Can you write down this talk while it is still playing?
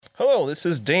Hello, this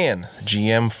is Dan,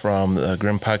 GM from the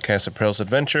Grim Podcast of Perilous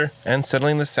Adventure and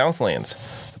Settling the Southlands.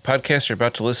 The podcast you're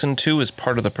about to listen to is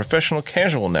part of the Professional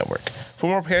Casual Network. For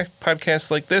more podcasts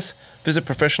like this, visit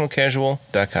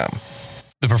professionalcasual.com.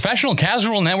 The Professional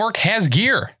Casual Network has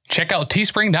gear. Check out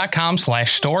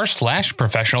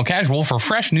teespring.com/store/professionalcasual for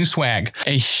fresh new swag.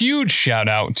 A huge shout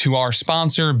out to our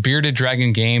sponsor,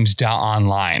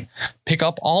 BeardedDragonGames.online. Pick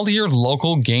up all your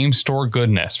local game store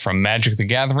goodness from Magic the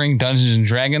Gathering, Dungeons &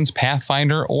 Dragons,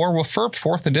 Pathfinder, or WFRP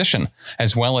 4th Edition,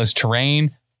 as well as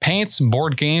terrain, paints,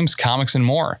 board games, comics, and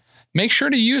more. Make sure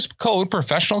to use code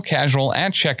PROFessionalCasual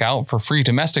at checkout for free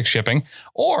domestic shipping,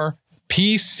 or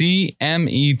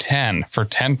PCME10 for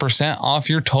 10% off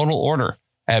your total order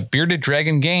at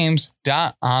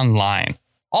BeardedDragonGames.online.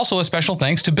 Also, a special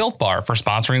thanks to Built Bar for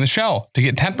sponsoring the show. To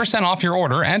get 10% off your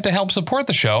order and to help support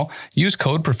the show, use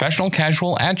code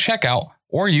PROFessionalCasual at checkout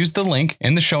or use the link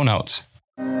in the show notes.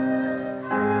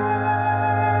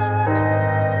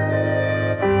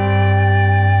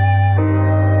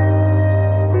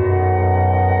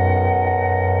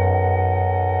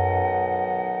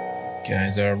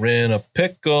 Guys are in a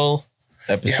pickle.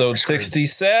 Episode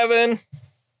 67.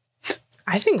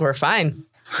 I think we're fine.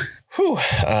 Whew.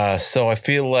 So I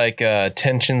feel like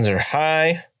tensions are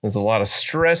high. There's a lot of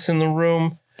stress in the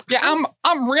room. Yeah,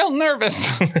 I'm real nervous.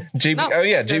 JB, No, oh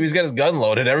yeah, JB's got his gun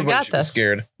loaded. Everybody should be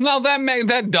scared. No,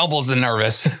 that doubles the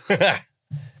nervous.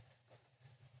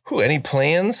 Any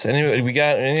plans? We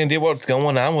got any idea what's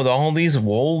going on with all these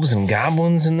wolves and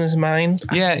goblins in this mine?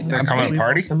 Yeah, They're coming to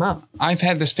party? Come up. I've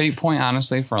had this fate point,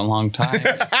 honestly, for a long time.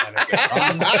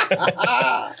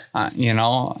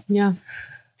 Yeah.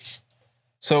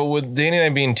 So with Danny and I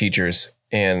being teachers,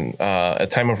 and at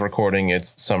time of recording,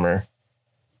 it's summer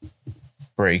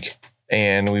break,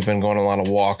 and we've been going on a lot of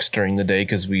walks during the day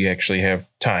because we actually have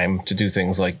time to do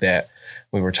things like that.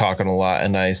 We were talking a lot,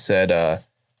 and I said,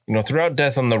 throughout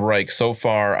Death on the Reich, so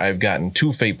far, I've gotten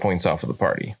 2 fate points off of the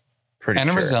party. Pretty and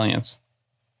sure. a resilience.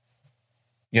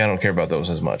 Yeah, I don't care about those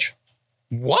as much.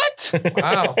 What?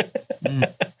 Wow.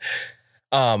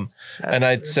 And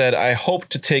I said, I hope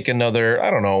to take another,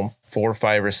 4,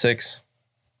 5, or 6,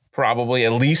 probably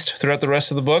at least throughout the rest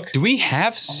of the book. Do we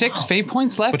have 6 fate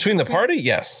points left? Between the party?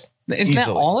 Yes. Isn't that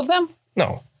easily. all of them?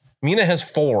 No. Mina has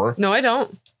 4. No, I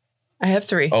don't. I have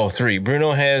 3. Oh, 3.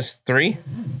 Bruno has 3.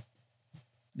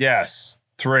 Yes,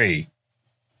 3.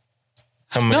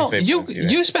 How many No, fate points do you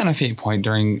have? you spent a fate point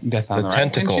during Death on The the Reich,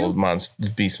 didn't tentacle you? monster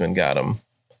beastman got him.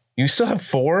 You still have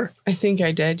 4? I think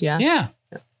I did, yeah. Yeah.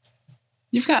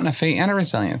 You've gotten a fate and a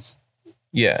resilience.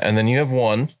 Yeah, and then you have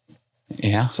 1.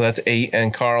 Yeah. So that's 8.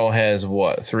 And Carl has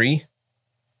what? 3?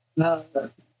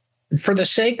 For the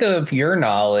sake of your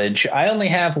knowledge, I only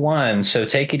have 1, so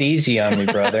take it easy on me,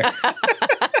 brother.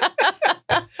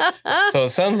 So it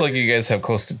sounds like you guys have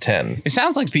close to 10. It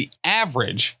sounds like the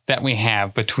average that we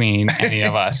have between any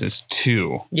of us is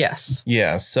 2. Yes.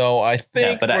 Yeah, so I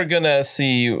think but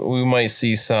we might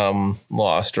see some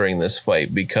loss during this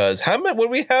fight because how many would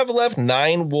we have left?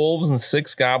 9 wolves and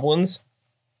 6 goblins?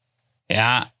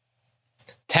 Yeah.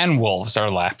 10 wolves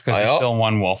are left because there's still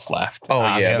 1 wolf left. Oh,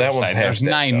 on yeah, the that other one's side. half There's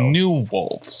dead, 9 though. new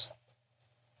wolves.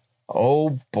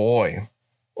 Oh boy.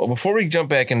 Well, before we jump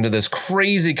back into this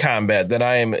crazy combat that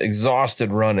I am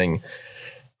exhausted running.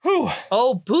 Whew.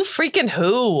 Oh, boo freaking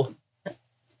who?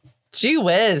 Gee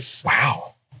whiz.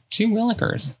 Wow. Gee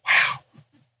willikers. Wow.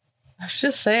 I was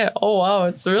just saying, oh wow,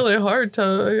 it's really hard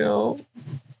to,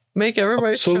 make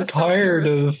everybody stressed out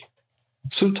nervous.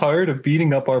 So tired of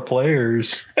beating up our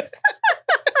players.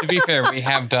 To be fair, we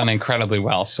have done incredibly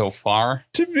well so far.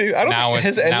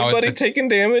 Has anybody taken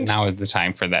damage? Now is the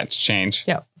time for that to change.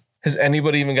 Yep. Has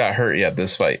anybody even got hurt yet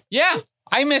this fight? Yeah.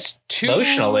 I missed 2.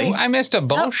 Emotionally. I missed a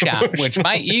bow shot, which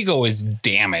my ego is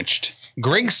damaged.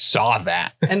 Greg saw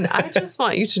that. And I just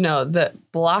want you to know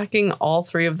that blocking all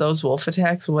 3 of those wolf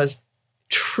attacks was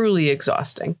truly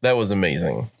exhausting. That was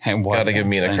amazing. Hey, what Gotta give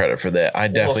Mina credit for that. I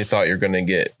definitely thought you were going to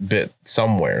get bit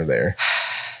somewhere there.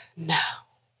 No.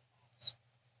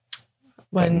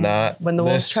 But not when the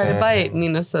wolves this try to time. bite,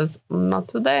 Mina says, not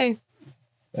today.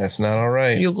 That's not all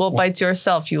right. You go bite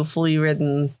yourself, you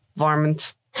flea-ridden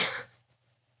varmint.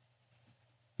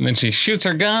 And then she shoots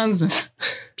her guns.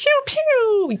 Pew,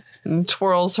 pew. And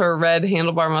twirls her red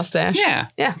handlebar mustache. Yeah.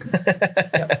 Yeah.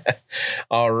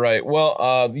 All right.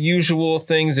 Well, usual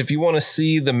things. If you want to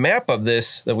see the map of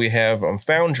this that we have on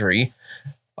Foundry,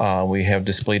 we have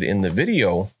displayed in the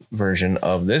video version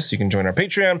of this. You can join our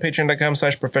Patreon,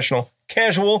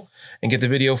 patreon.com/professionalcasual, and get the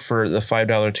video for the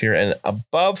 $5 tier and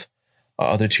above.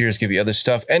 Other tiers give you other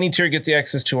stuff. Any tier gets you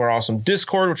access to our awesome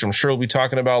Discord, which I'm sure we'll be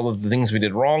talking about the things we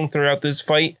did wrong throughout this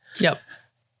fight. Yep.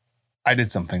 I did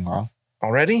something wrong.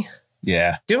 Already?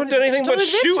 Yeah. You haven't done anything Don't but admit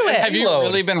shoot to it. and Have you reload.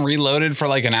 really been reloaded for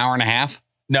like an hour and a half?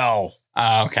 No,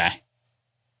 Okay.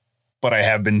 but I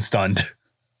have been stunned.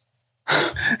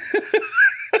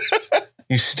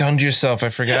 You stunned yourself. I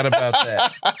forgot about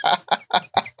that.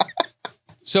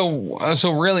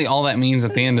 So really, all that means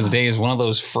at the end of the day is one of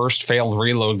those first failed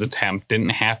reloads attempt didn't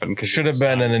happen because Should have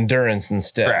been an endurance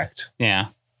instead. Correct. Yeah.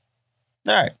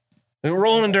 All right.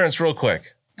 Roll an endurance real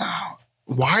quick.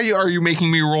 Why are you making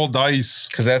me roll dice?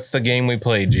 Because that's the game we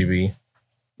played, GB.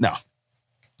 No.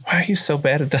 Why are you so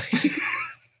bad at dice?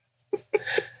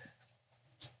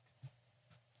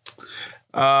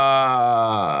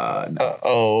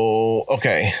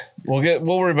 Okay. We'll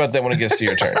worry about that when it gets to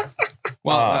your turn.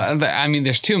 Well, I mean,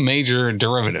 there's two major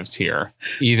derivatives here.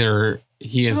 Either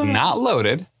he is not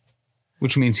loaded,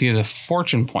 which means he has a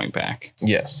fortune point back,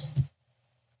 Yes.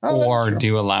 or do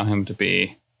you allow him to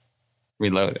be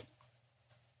reloaded?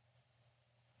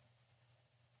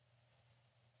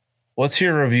 Let's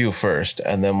hear a review first,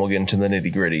 and then we'll get into the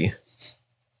nitty gritty.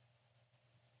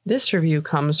 This review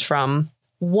comes from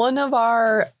one of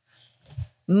our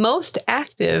most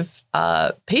active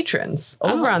patrons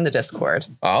over on the Discord.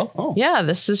 Oh. Yeah,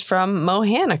 this is from Mo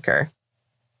Haneker,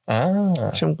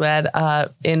 which I'm glad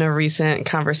in a recent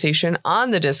conversation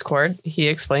on the Discord, he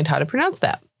explained how to pronounce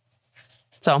that.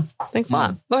 So thanks a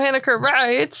lot. Mo Haneker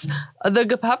writes, the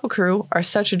Gapapa crew are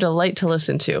such a delight to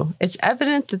listen to. It's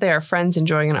evident that they are friends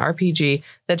enjoying an RPG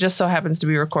that just so happens to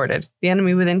be recorded. The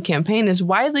Enemy Within campaign is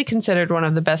widely considered one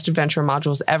of the best adventure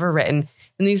modules ever written,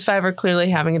 and these five are clearly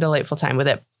having a delightful time with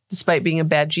it. Despite being a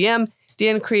bad GM,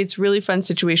 Dan creates really fun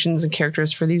situations and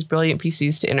characters for these brilliant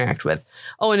PCs to interact with.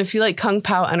 Oh, and if you like Kung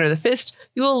Pao Enter the Fist,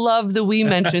 you will love the Wii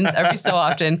mentions every so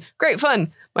often. Great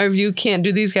fun. My review can't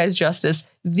do these guys justice.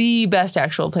 The best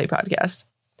actual play podcast.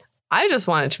 I just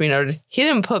want it to be noted, he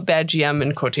didn't put bad GM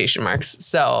in quotation marks,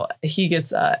 so he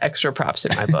gets extra props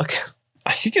in my book.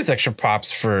 He gets extra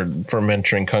props for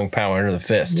mentoring Kung Pao Under the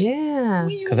Fist. Yeah.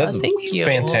 Because that's Thank a you.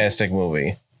 fantastic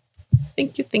movie.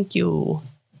 Thank you.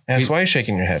 Alex, why are you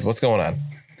shaking your head? What's going on?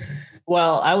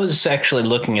 Well, I was actually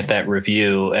looking at that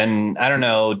review, and I don't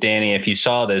know, Danny, if you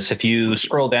saw this. If you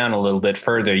scroll down a little bit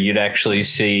further, you'd actually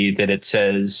see that it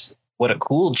says what a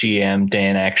cool GM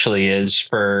Dan actually is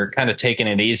for kind of taking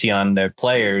it easy on their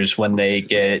players when they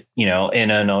get,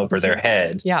 in and over their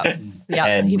head. Yeah. Yeah.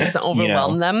 And, he doesn't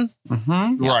overwhelm them.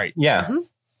 Mm-hmm. Right. Yeah. Mm-hmm.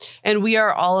 And we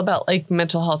are all about like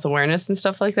mental health awareness and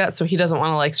stuff like that. So he doesn't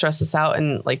want to like stress us out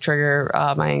and like trigger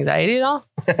my anxiety at all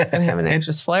and have an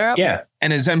anxious flare up. Yeah.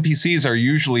 And his NPCs are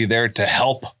usually there to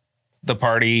help the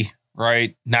party,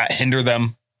 right? Not hinder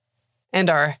them. And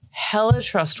are hella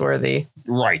trustworthy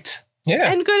Right.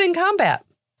 Yeah. and good in combat.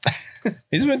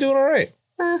 He's been doing all right.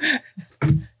 Uh,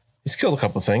 He's killed a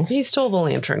couple things. he stole the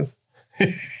lantern.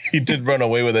 He did run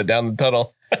away with it down the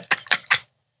tunnel.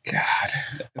 God.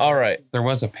 All right. There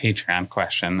was a Patreon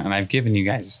question, and I've given you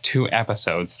guys 2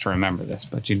 episodes to remember this,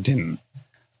 but you didn't.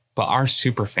 But our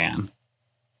super fan,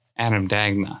 Adam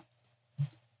Dagna,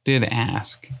 did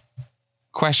ask,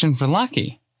 question for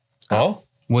Lucky. Oh?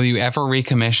 Will you ever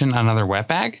recommission another wet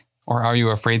bag? Or are you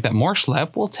afraid that more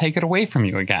schlep will take it away from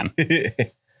you again?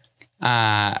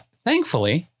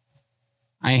 Thankfully,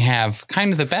 I have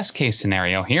kind of the best case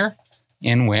scenario here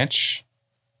in which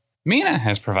Mina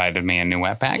has provided me a new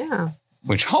wet bag, Yeah.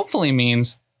 which hopefully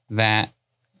means that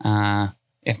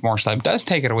if more schlep does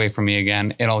take it away from me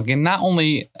again, it'll not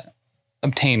only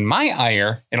obtain my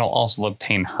ire, it'll also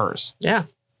obtain hers. Yeah.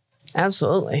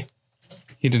 Absolutely.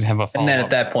 He did have a follow-up. And then at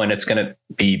that point, it's going to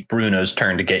be Bruno's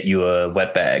turn to get you a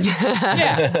wet bag.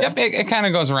 Yeah, yep, it kind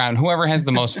of goes around. Whoever has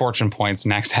the most fortune points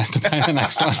next has to buy the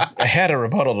next one. I had a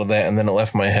rebuttal to that, and then it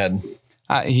left my head.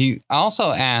 He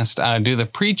also asked, do the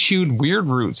pre-chewed weird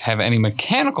roots have any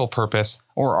mechanical purpose,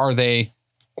 or are they,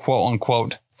 quote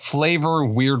unquote, flavor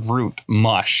weird root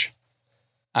mush?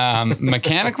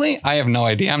 Mechanically, I have no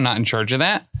idea. I'm not in charge of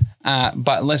that.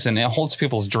 But listen, it holds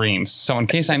people's dreams. So in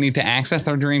case I need to access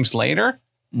their dreams later,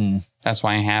 that's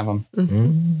why I have them.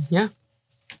 Mm-hmm. Yeah.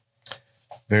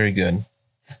 Very good.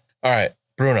 All right,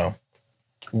 Bruno,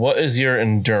 what is your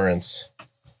endurance?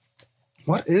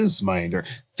 What is my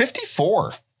endurance?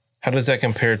 54. How does that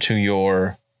compare to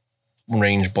your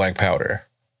range black powder?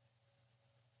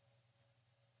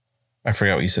 I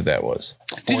forgot what you said that was.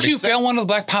 Did you 46. fail one of the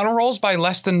black powder rolls by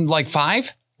less than like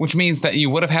 5? Which means that you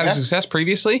would have had a success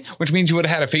previously, which means you would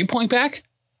have had a fate point back?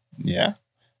 Yeah.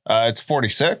 It's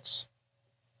 46.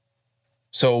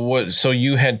 So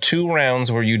you had 2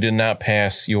 rounds where you did not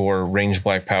pass your range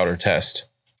black powder test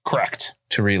Correct.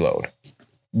 to reload.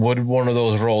 Would one of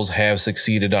those rolls have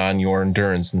succeeded on your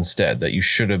endurance instead that you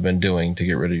should have been doing to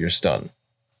get rid of your stun?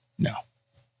 No.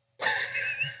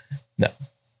 No.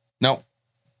 No.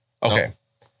 Okay. Nope.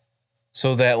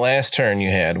 So that last turn you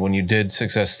had when you did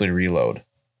successfully reload,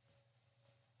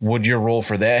 would your roll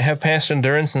for that have passed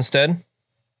endurance instead?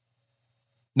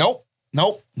 Nope.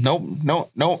 No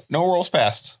rolls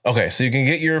passed. Okay, so you can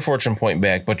get your fortune point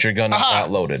back, but your gun is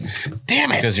not loaded.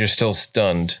 Damn it. Because you're still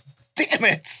stunned. Damn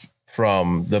it.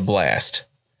 From the blast.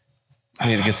 I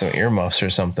need to get some earmuffs or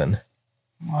something.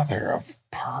 Mother of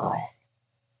pearl.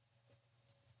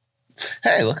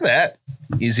 Hey, look at that.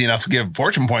 Easy enough to give a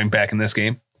fortune point back in this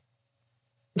game.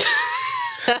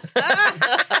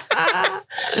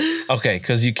 Okay,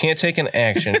 because you can't take an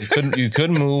action. You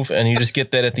could move, and you just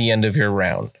get that at the end of your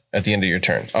round, at the end of your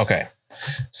turn. Okay,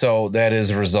 so that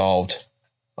is resolved.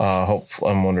 I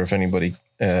wonder if anybody,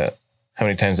 how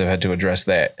many times I've had to address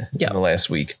that in the last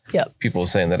week. Yep. People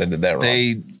saying that I did that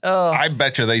wrong. I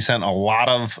bet you they sent a lot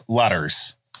of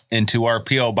letters into our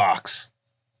P.O. box,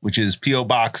 which is P.O.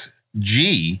 Box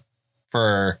G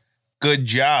for good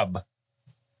job,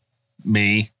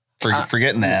 me. For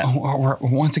getting that.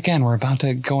 Once again, we're about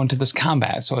to go into this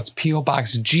combat. So it's P.O.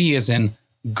 Box G as in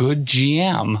good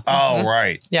GM. Oh,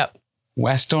 right. Yep.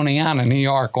 West Oneonta, New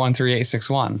York,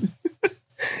 13861.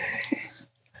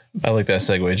 I like that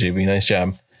segue, JB. Nice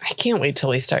job. I can't wait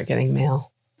till we start getting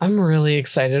mail. I'm really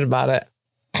excited about it.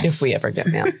 If we ever get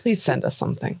mail, please send us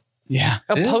something. Yeah.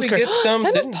 A Didn't we postcard. get some?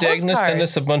 Send us Didn't Dagnus send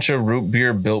us a bunch of root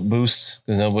beer built boosts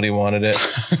because nobody wanted it?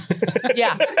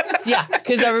 Yeah.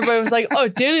 Because everybody was like, oh,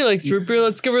 Danny likes root beer.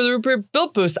 Let's give her the root beer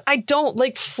built boost. I don't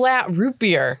like flat root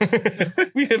beer.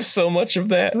 We have so much of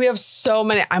that. We have so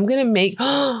many. I'm going to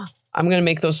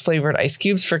make those flavored ice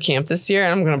cubes for camp this year,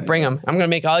 and I'm going to bring them. I'm going to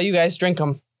make all you guys drink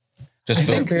them. Just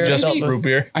root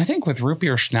beer. I think with root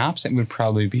beer schnapps, it would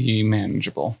probably be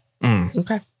manageable.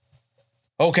 Okay.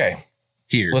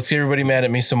 Here. Let's get everybody mad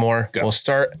at me some more. Go. We'll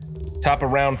start top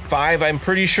of round 5. I'm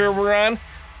pretty sure we're on.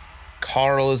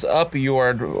 Carl is up. You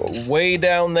are way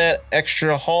down that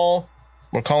extra hall.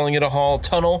 We're calling it a hall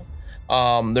tunnel.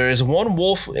 There is one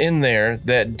wolf in there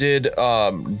that did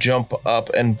jump up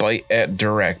and bite at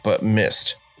Direct, but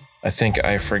missed. I think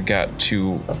I forgot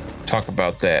to talk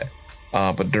about that.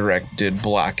 But Direct did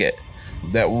block it.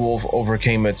 That wolf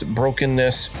overcame its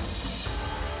brokenness.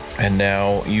 And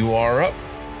now you are up.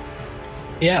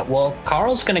 Yeah, well,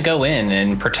 Carl's going to go in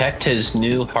and protect his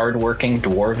new hardworking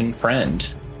dwarven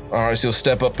friend. All right, so you'll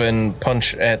step up and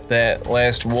punch at that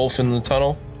last wolf in the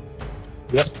tunnel?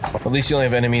 Yep. At least you only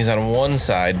have enemies on one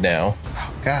side now.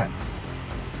 Oh, God.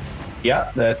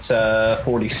 Yeah, that's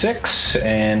 46,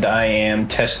 and I am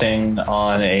testing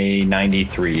on a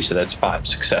 93, so that's 5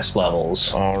 success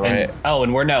levels. All right.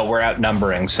 And we're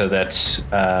outnumbering, so that's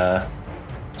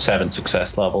 7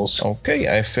 success levels.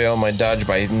 Okay, I fail my dodge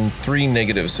by 3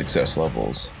 negative success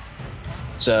levels.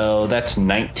 So that's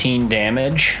 19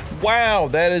 damage. Wow,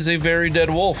 that is a very dead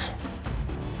wolf.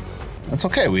 That's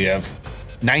okay. We have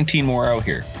 19 more out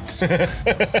here.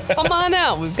 Come on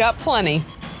out. We've got plenty.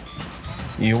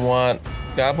 You want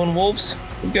goblin wolves?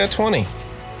 We've got 20.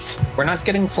 We're not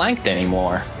getting flanked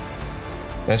anymore.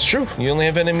 That's true. You only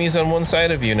have enemies on one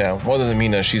side of you now. Other than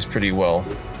Mina, she's pretty well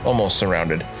almost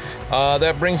surrounded.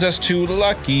 That brings us to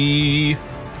Lucky.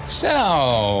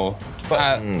 So,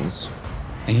 Buttons.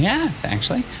 Yes,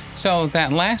 actually. So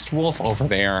that last wolf over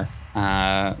there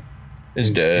is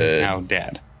dead. Is now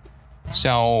dead.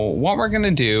 So what we're going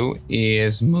to do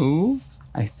is move,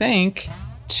 I think,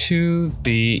 to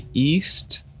the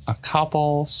east a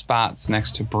couple spots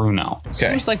next to Bruno. Okay.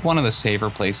 Seems like one of the safer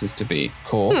places to be.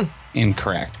 Cool.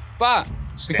 Incorrect. But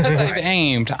because I've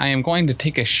aimed, I am going to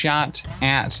take a shot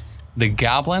at the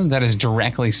goblin that is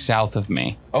directly south of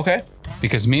me. Okay.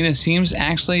 Because Mina seems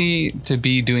actually to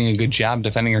be doing a good job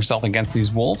defending herself against these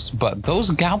wolves, but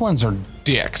those goblins are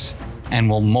dicks and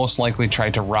will most likely try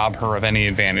to rob her of any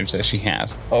advantage that she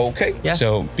has. Okay. Yes.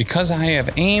 So because I have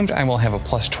aimed, I will have a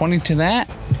plus 20 to that.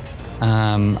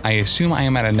 I assume I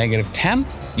am at a negative 10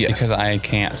 because I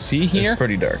can't see here. It's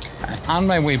pretty dark. On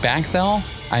my way back, though,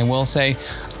 I will say,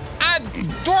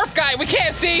 dwarf guy, we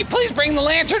can't see. Please bring the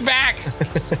lantern back.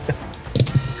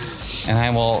 And I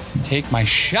will take my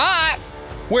shot,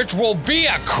 which will be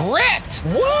a crit.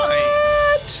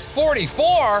 What?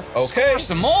 44. Okay. Score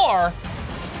some more.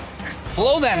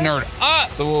 Blow that nerd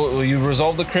up. So will you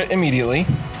resolve the crit immediately?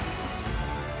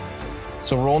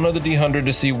 So roll another D100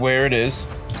 to see where it is.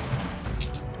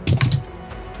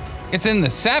 It's in the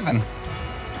 7.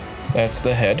 That's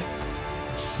the head.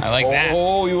 I like that.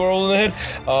 Oh, you rolled the head.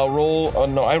 I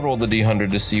rolled the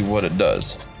D100 to see what it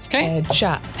does. Okay.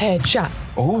 Headshot.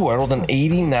 Oh, I rolled an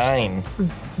 89.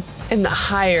 And the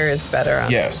higher is better.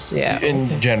 Yes. Yeah.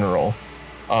 In general.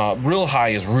 Real high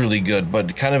is really good,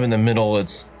 but kind of in the middle,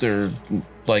 they're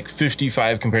like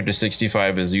 55 compared to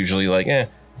 65 is usually like,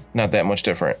 not that much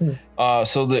different.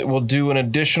 So that we'll do an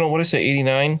additional, what did I say,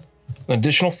 89? An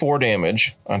additional 4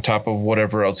 damage on top of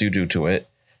whatever else you do to it.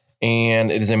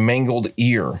 And it is a mangled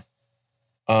ear.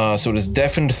 So it is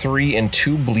deafened 3 and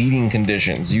 2 bleeding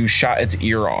conditions. You shot its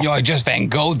ear off. Yo, I just Van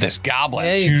Gogh'd this goblin.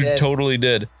 Yeah, You did. totally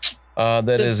did. That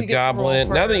Does is he get to roll goblin.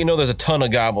 for- Now that you know there's a ton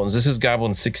of goblins, this is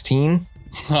goblin 16.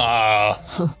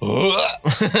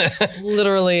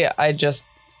 Literally, I just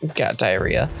got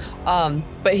diarrhea.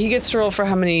 But he gets to roll for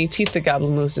how many teeth the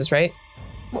goblin loses, right?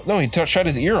 No, he shot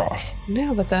his ear off.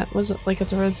 Yeah, but that wasn't like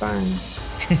it's a red barn.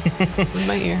 In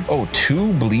my ear. Oh,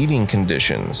 2 bleeding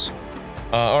conditions.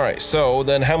 All right, so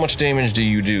then how much damage do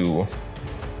you do?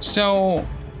 So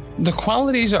the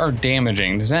qualities are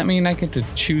damaging. Does that mean I get to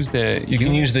choose the You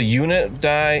can use the unit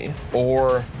die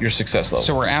or your success level.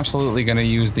 So we're absolutely going to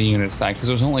use the units die because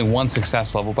there was only 1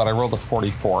 success level, but I rolled a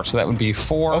 44. So that would be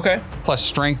 4 Okay. plus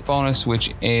strength bonus,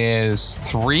 which is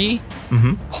 3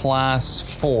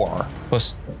 plus 4.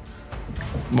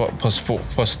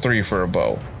 plus 3 for a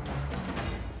bow.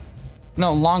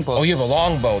 No, longbow. Oh, you have a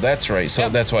longbow. That's right. So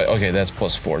Yep. that's why. Okay, that's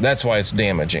plus 4. That's why it's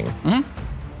damaging.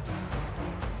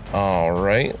 All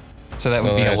right. So that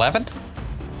would be that's- 11.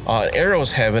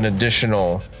 Arrows have an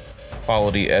additional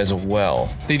quality as well.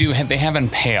 They do. They have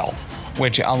Impale,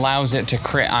 which allows it to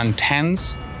crit on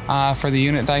 10s for the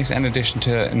unit dice in addition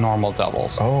to normal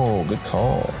doubles. Oh, good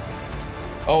call.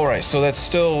 All right. So that's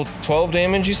still 12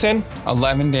 damage, you said?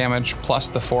 11 damage plus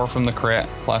the 4 from the crit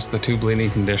plus the 2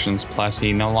 bleeding conditions plus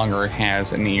he no longer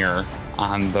has an ear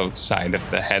on the side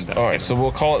of the head. That All right. So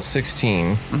we'll call it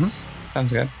 16.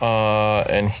 sounds good.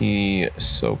 And he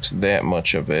soaks that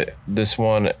much of it. This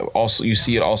one also, you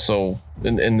see it also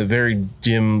in the very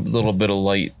dim little bit of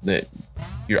light that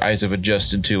your eyes have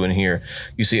adjusted to in here.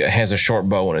 You see it has a short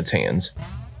bow in its hands.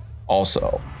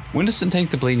 Also, When does it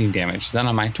take the bleeding damage? Is that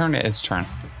on my turn or its turn?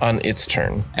 on its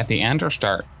turn, At the end or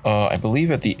start? I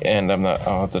believe at the end.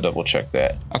 I'll have to double check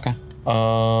that. Okay.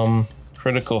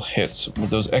 Critical hits with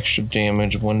those extra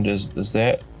damage. When does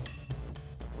that?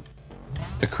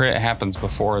 The crit happens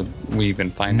before we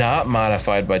even find Not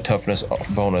modified by toughness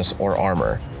bonus or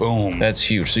armor. Boom. That's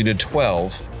huge. So you did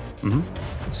 12.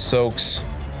 It soaks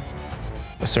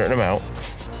a certain amount.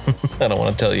 I don't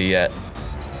want to tell you yet.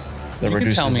 That You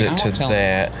can tell reduces me. I it to won't tell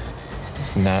that.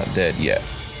 It's not dead yet.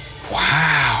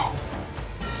 Wow.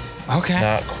 Okay.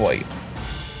 Not quite.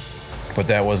 But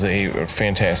that was a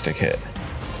fantastic hit.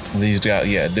 These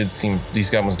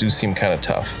goblins do seem kind of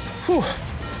tough. Whew.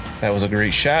 That was a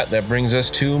great shot. That brings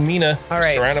us to Mina. All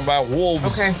right. Surrounded by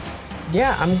wolves. Okay.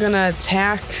 Yeah, I'm gonna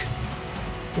attack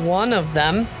one of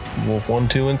them. Wolf 1,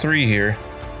 2, and 3 here.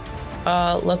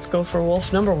 Let's go for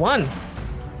wolf number 1.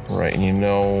 Right, and you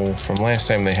know from last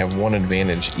time they have 1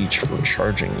 advantage each for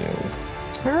charging you.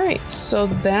 All right, so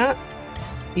that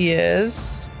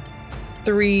is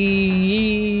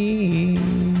 3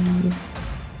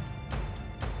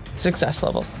 success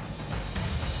levels.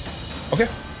 Okay.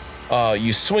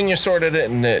 You swing your sword at it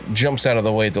and it jumps out of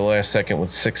the way at the last second with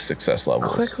 6 success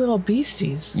levels. Quick little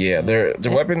beasties. Yeah, their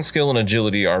weapon skill and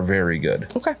agility are very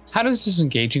good. Okay. How does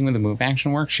disengaging with the move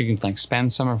action work? She can like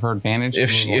spend some of her advantage. to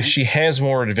If move she away? has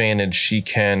more advantage, she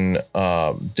can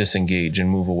disengage and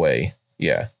move away.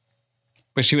 Yeah.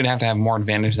 But she would have to have more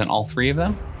advantage than all 3 of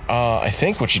them. I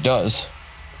think what she does,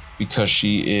 because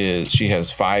she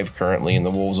has 5 currently and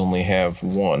the wolves only have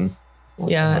 1.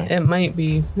 Yeah, it might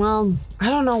be. Well, I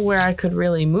don't know where I could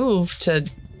really move to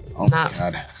not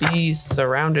God. be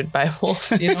surrounded by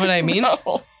wolves. You know what I mean?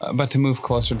 But to move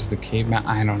closer to the cave,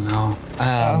 I don't know.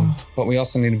 But we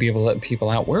also need to be able to let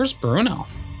people out. Where's Bruno?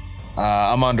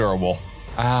 I'm under a wolf.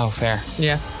 Oh, fair.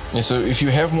 Yeah. Yeah, so if you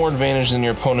have more advantage than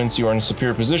your opponents, you are in a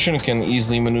superior position and can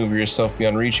easily maneuver yourself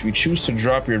beyond reach. If you choose to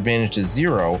drop your advantage to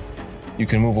 0, you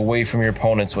can move away from your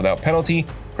opponents without penalty,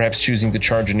 perhaps choosing to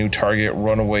charge a new target,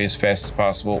 run away as fast as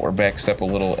possible, or backstep a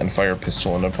little and fire a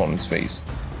pistol in an opponent's face.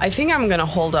 I think I'm gonna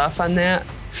hold off on that.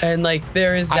 And like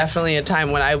there is definitely a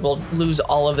time when I will lose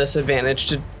all of this advantage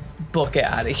to book it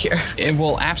out of here. It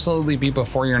will absolutely be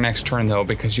before your next turn, though,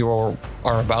 because you are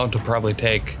about to probably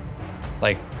take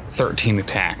like 13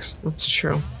 attacks. That's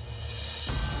true.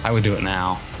 I would do it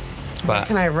now. Where But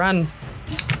can I run?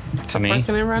 to Where me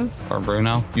can I run? or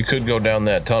Bruno, You could go down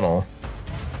that tunnel.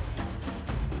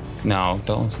 no,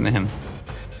 don't listen to him.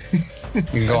 You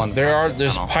can go on. There are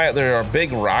tunnel. there are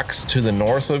big rocks to the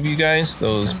north of you guys.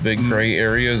 Those big gray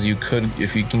areas. You could,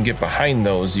 if you can get behind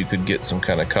those, you could get some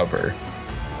kind of cover.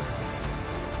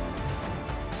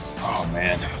 Oh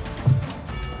man.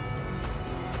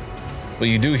 But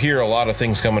you do hear a lot of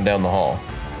things coming down the hall.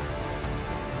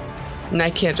 And I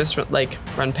can't just like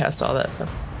run past all that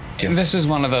stuff. This is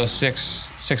one of those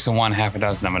six of one, half a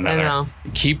dozen of another. I know.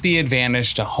 Keep the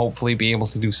advantage to hopefully be able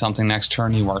to do something next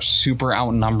turn. You are super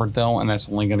outnumbered though, and that's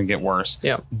only going to get worse.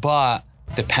 Yep. But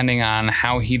depending on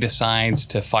how he decides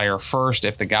to fire first,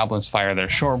 if the goblins fire their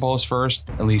short bows first,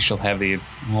 at least you'll have the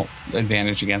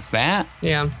advantage against that.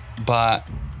 Yeah. But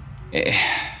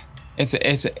it's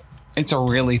a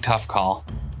really tough call.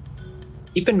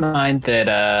 Keep in mind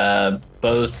that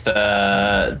both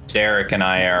Derek and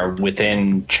I are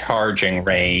within charging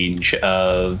range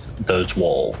of those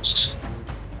wolves.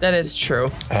 That is true.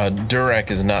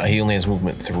 Durek is not. He only has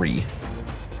movement 3.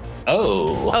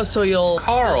 Oh, so you'll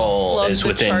Carl flub is the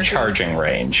within charging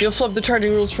range. You'll flip the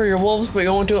charging rules for your wolves, but you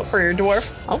won't do it for your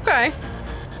dwarf. Okay.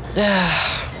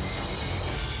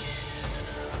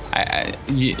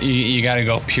 You got to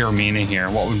go pure Mina here.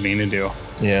 What would Mina do?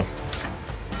 Yeah.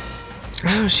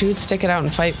 Oh, she would stick it out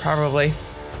and fight, probably.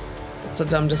 It's a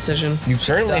dumb decision. You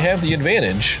certainly have the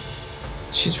advantage.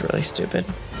 She's really stupid.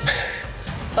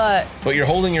 But you're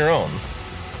holding your own.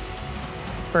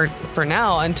 For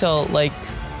now, until, like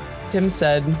Tim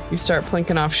said, you start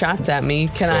plinking off shots at me,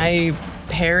 can I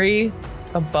parry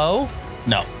a bow?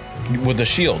 No. With the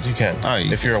shield, you can. Oh,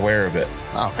 if you're aware of it.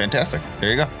 Oh, fantastic.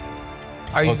 There you go.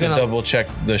 Are you to double check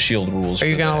the shield rules. Are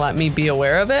you going to let me be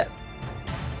aware of it?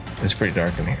 It's pretty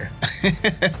dark in here.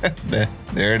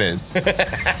 There it is.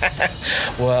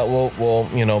 Well,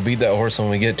 we'll beat that horse when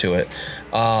we get to it.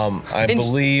 I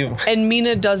believe. And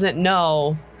Mina doesn't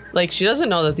know. Like, she doesn't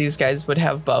know that these guys would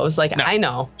have bows. Like, no. I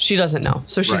know. She doesn't know.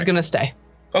 So she's going to stay.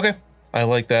 Okay. I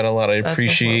like that a lot. I That's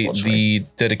appreciate the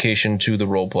dedication to the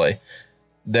role play.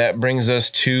 That brings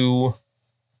us to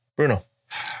Bruno.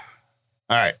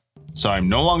 All right. So I'm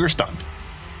no longer stunned.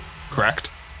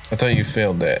 Correct? I thought you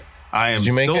failed that. I am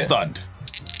still stunned.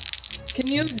 Can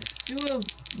you do a...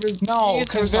 No,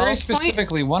 because very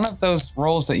specifically, one of those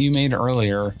rolls that you made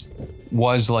earlier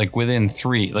was like within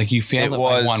 3. Like you failed it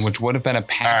by 1, which would have been a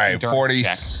pass. All right, 40.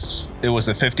 Check. It was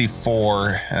a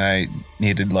 54, and I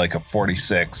needed like a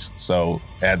 46. So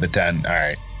add the 10. All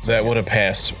right. So that would have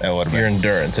passed your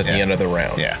endurance at the end of the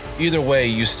round. Yeah. Either way,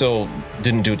 you still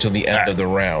didn't do it till the end of the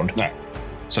round. No.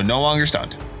 So no longer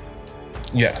stunned.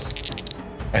 Yes.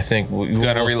 I think we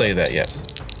will say that, yes.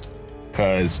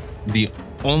 Because the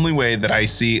only way that I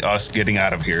see us getting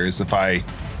out of here is if I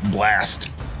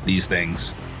blast these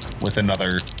things with another.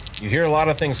 You hear a lot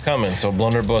of things coming, so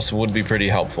Blunderbuss would be pretty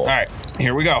helpful. All right,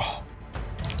 here we go.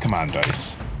 Come on,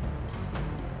 dice.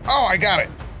 Oh, I got it.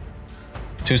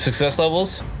 2 success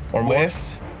levels or more? With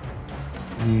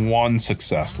 1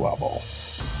 success level.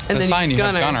 And that's then fine, he's you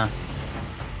have Gunner.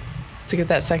 To get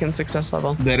that second success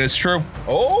level. That is true.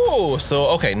 Oh, so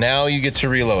okay, now you get to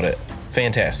reload it.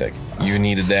 Fantastic. You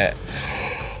needed that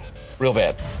real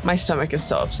bad. My stomach is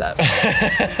so upset.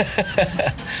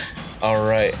 All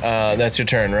right, that's your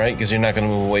turn, right? Because you're not going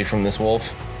to move away from this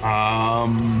wolf. I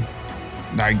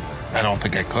don't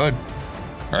think I could.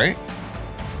 Right?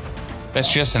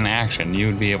 That's just an action. You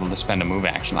would be able to spend a move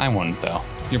action. I wouldn't though.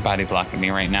 You're body blocking me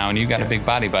right now, and you got a big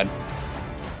body, bud.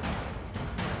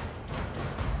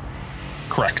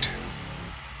 Correct.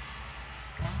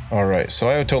 All right, so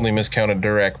I totally miscounted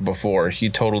Durek before. He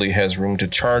totally has room to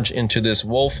charge into this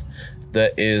wolf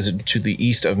that is to the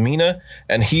east of Mina,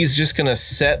 and he's just going to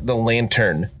set the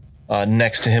lantern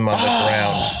next to him on the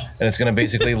ground, and it's going to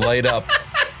basically light up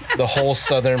the whole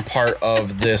southern part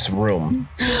of this room.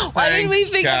 Why didn't we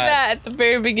think of that at the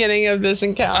very beginning of this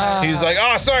encounter? He's like,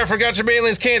 oh, sorry, I forgot your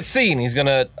aliens can't see. And he's going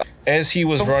to, as he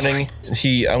was running,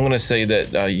 I'm going to say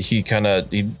that he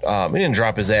didn't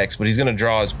drop his axe, but he's going to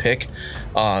draw his pick.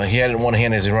 He had it in one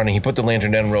hand as he's running. He put the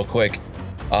lantern down real quick.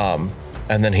 And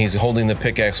then he's holding the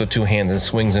pickaxe with 2 hands and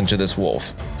swings into this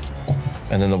wolf.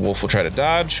 And then the wolf will try to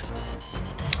dodge.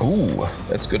 Ooh,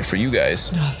 that's good for you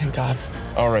guys. Oh, thank God.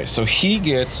 All right, so he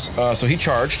gets, he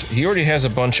charged. He already has a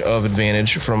bunch of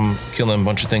advantage from killing a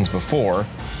bunch of things before.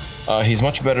 He's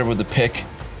much better with the pick.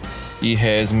 He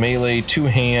has melee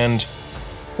 2-hand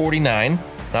 49,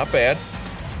 not bad.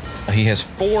 He has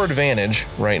 4 advantage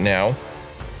right now,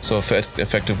 so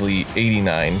effectively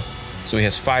 89. So he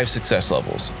has 5 success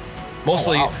levels.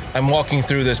 Mostly, I'm walking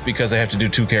through this because I have to do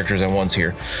 2 characters at once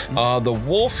here. The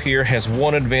wolf here has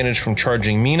 1 advantage from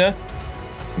charging Mina.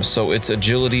 So its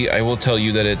agility, I will tell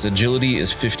you that its agility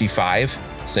is 55,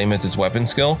 same as its weapon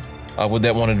skill. With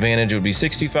that 1 advantage, it would be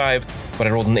 65, but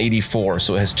I rolled an 84,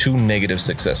 so it has 2 negative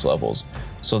success levels.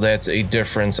 So that's a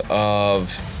difference of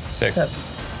 6.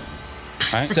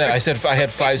 Right? I said I had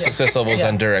 5 success levels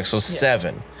on Durek, so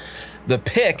 7. The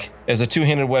pick as a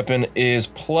 2-handed weapon is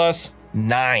plus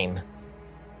 9.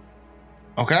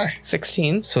 Okay.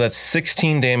 16. So that's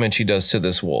 16 damage he does to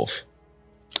this wolf.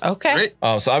 Okay.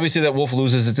 Great. So obviously that wolf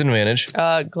loses its advantage.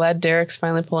 Glad Derek's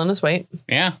finally pulling his weight.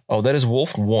 Yeah. Oh, that is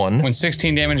wolf 1. When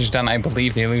 16 damage is done, I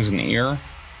believe they lose an ear.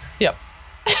 Yep.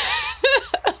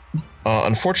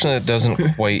 Unfortunately, it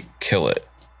doesn't quite kill it,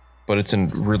 but it's in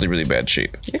really, really bad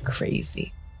shape. You're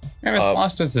crazy. And it's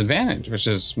lost its advantage, which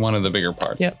is one of the bigger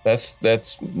parts. Yep.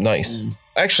 That's nice.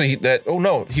 Actually,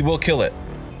 he will kill it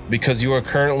because you are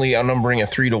currently outnumbering a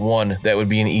 3-1. That would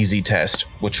be an easy test,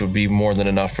 which would be more than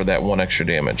enough for that 1 extra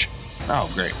damage. Oh,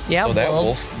 great. Yeah. So that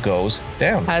wolves. wolf goes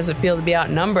down How does it feel to be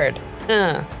outnumbered?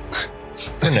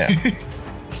 for now.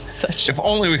 Such. If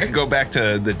only we could go back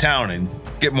to the town and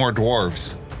get more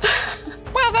dwarves.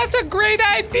 Well, that's a great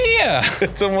idea.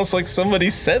 It's almost like somebody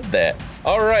said that.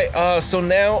 All right, so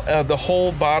now the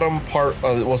whole bottom part,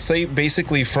 we'll say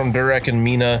basically from Durek and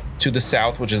Mina to the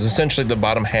south, which is essentially the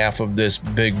bottom half of this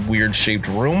big weird shaped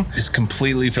room, Is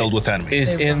completely filled with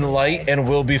enemies. is in light and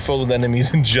will be filled with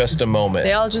enemies in just a moment.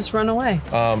 They all just run away.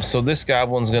 So this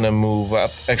goblin's gonna move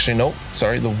up. Actually, nope,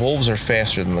 sorry, the wolves are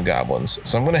faster than the goblins.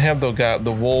 So I'm gonna have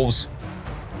the wolves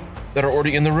that are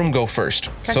already in the room go first.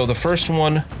 Okay. So the first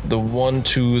one, the one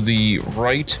to the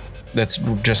right, that's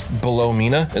just below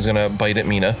Mina, is gonna bite at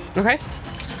Mina. Okay.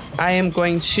 I am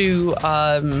going to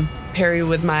parry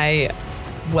with my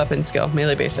weapon skill,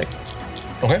 melee basic.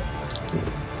 Okay.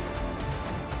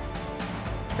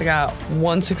 I got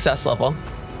 1 success level.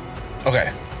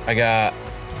 Okay. I got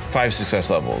 5 success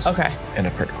levels. Okay. And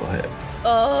a critical hit.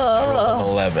 I rolled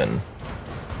an 11.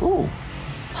 Ooh.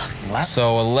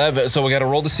 So 11. So we got to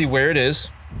roll to see where it is.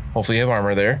 Hopefully you have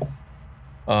armor there.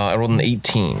 I rolled an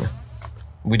 18.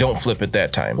 We don't flip it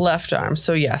that time. Left arm.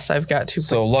 So yes, I've got 2 points.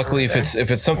 So of luckily, armor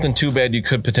if it's something too bad, you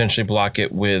could potentially block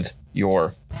it with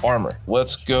your armor.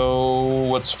 Let's go.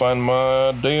 Let's find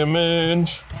my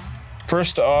damage.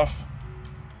 First off,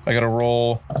 I got to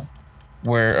roll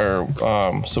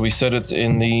so we said it's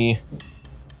in the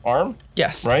arm,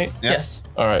 Yes. right? Yeah. Yes.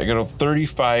 All right, I got a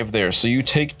 35 there. So you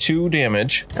take 2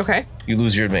 damage. Okay. You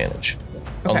lose your advantage.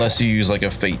 Okay. Unless you use like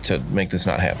a fate to make this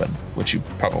not happen, which you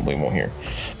probably won't hear.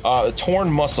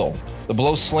 Torn muscle. The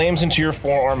blow slams into your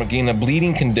forearm, again a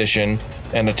bleeding condition,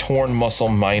 and a torn muscle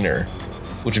minor,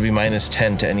 which would be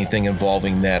 -10 to anything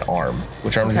involving that arm.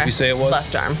 Which arm did Okay. we say it was?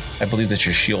 Left arm. I believe that's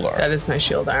your shield arm. That is my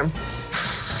shield arm.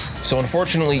 So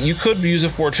unfortunately, you could use a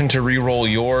fortune to re-roll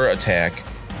your attack,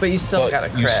 But you still but got a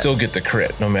crit. you still get the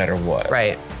crit no matter what.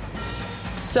 Right.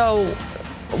 So,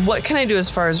 what can I do as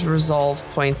far as resolve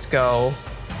points go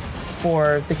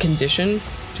for the condition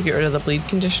to get rid of the bleed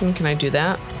condition? Can I do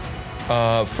that?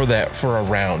 For a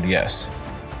round, yes.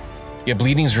 Yeah,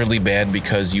 bleeding's really bad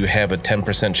because you have a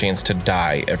 10% chance to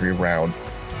die every round.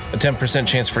 A 10%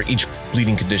 chance for each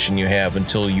bleeding condition you have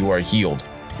until you are healed.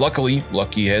 Luckily,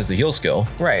 Lucky has the heal skill.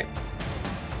 Right.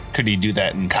 Could he do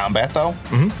that in combat though?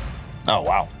 Mhm. Oh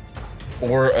wow.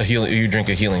 Or you drink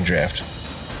a healing draft.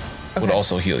 Would Okay.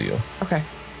 also heal you. Okay.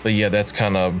 But yeah, that's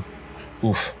kind of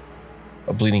oof.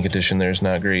 A bleeding condition there is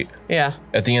not great. Yeah.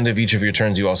 At the end of each of your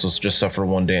turns, you also just suffer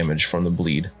 1 damage from the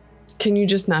bleed. Can you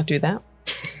just not do that?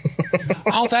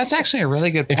 Oh, that's actually a really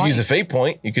good point. If you use a fate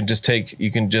point, you can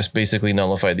just basically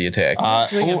nullify the attack.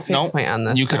 Doing a Oh, fate no. point on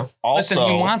this You could now. also.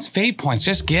 Listen, he wants fate points.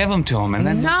 Just give them to him, and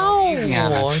then No. easy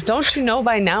on us. Don't you know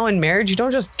by now in marriage, you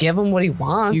don't just give him what he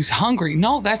wants. He's hungry.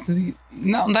 No, that's the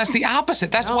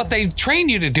opposite. That's what they train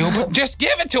you to do. But just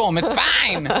give it to him. It's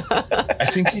fine. I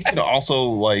think you could also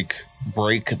like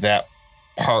break that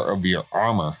part of your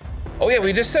armor. Oh yeah,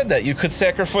 we just said that. You could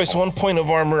sacrifice 1 point of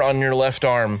armor on your left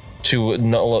arm to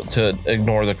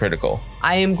ignore the critical.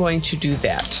 I am going to do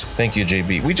that. Thank you,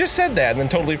 JB. We just said that and then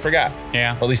totally forgot.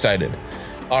 Yeah. At least I did.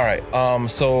 All right.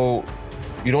 So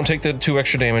you don't take the 2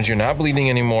 extra damage. You're not bleeding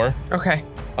anymore. Okay.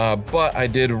 But I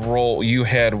did roll. You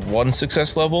had 1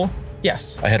 success level.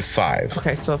 Yes. I had 5.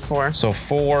 Okay, so 4. So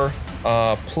 4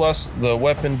 plus the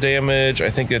weapon damage. I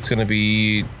think it's going to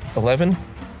be 11.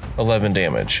 11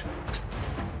 damage.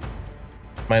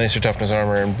 Minus your toughness,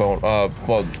 armor, and bone.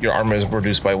 Well, your armor is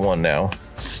reduced by 1 now.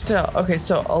 Still. Okay,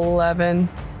 so 11,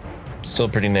 Still a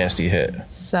pretty nasty hit.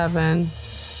 7.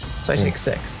 So I take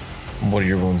 6. What are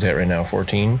your wounds at right now?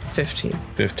 14? 15.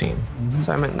 15.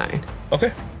 So I'm at 9.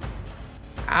 Okay.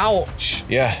 Ouch.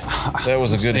 Yeah, that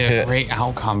was a good A hit. great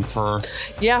outcome for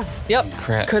Yeah. Yep.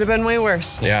 crit. Could have been way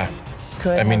worse. Yeah.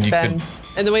 Could I mean, have you been. could-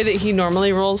 And the way that he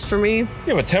normally rolls for me. You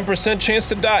have a 10% chance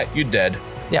to die. You're dead.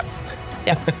 Yep.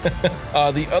 Yep.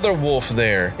 The other wolf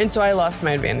there. And so I lost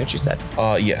my advantage, you said.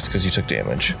 Yes, because you took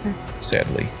damage,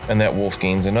 sadly. And that wolf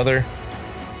gains another.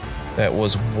 That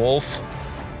was wolf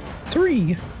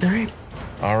 3. All right.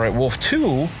 All right, wolf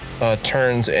 2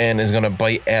 turns and is going to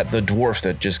bite at the dwarf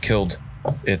that just killed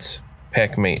its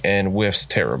packmate and whiffs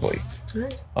terribly.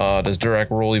 Does Durak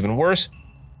roll even worse?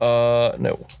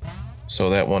 No. So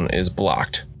that one is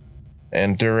blocked.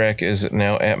 And Durak is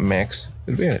now at max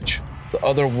advantage. The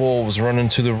other wolves run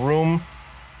into the room.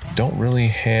 Don't really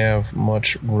have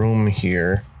much room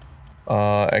here.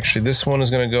 Actually, this one is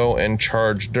going to go and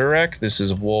charge Durak. This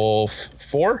is Wolf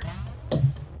 4.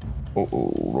 Oh,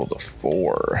 rolled a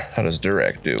 4. How does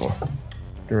Durak do?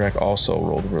 Durak also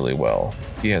rolled really well.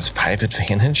 He has 5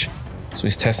 advantage. So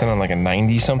he's testing on like a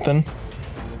 90 something.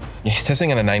 He's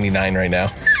testing on a 99 right now.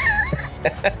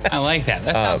 I like that.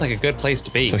 That sounds like a good place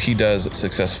to be. So he does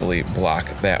successfully block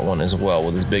that one as well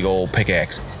with his big old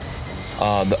pickaxe.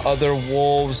 The other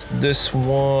wolves, this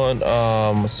one,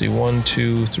 let's see, 1,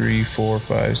 2, 3, 4,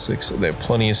 5, 6. They have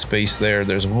plenty of space there.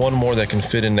 There's one more that can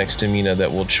fit in next to Mina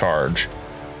that will charge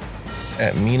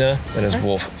at Mina. That is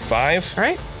Wolf 5. All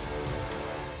right.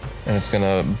 And it's going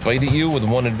to bite at you with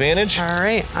 1 advantage. All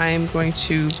right. I'm going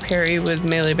to parry with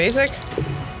melee basic.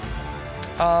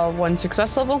 1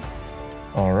 success level.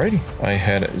 Alrighty. I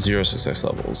had 0 success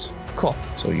levels. Cool.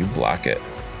 So you block it.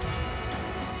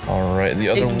 All right. The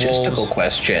other wolves. Logistical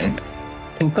question.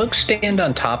 Can folks stand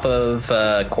on top of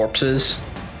corpses?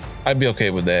 I'd be okay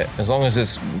with that. As long as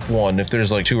it's one. If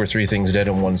there's like 2 or 3 things dead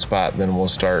in one spot, then we'll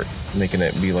start making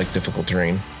it be like difficult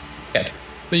terrain. Okay.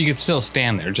 But you could still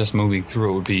stand there. Just moving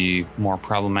through would be more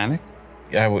problematic.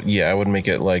 I would make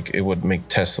it like it would make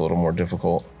tests a little more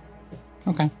difficult.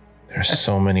 Okay. There's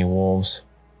so many wolves.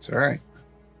 It's all right.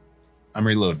 I'm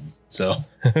reloading, so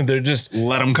They're just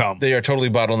let them come. they are totally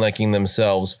bottlenecking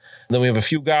themselves. Then we have a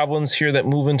few goblins here that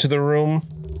move into the room.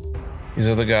 These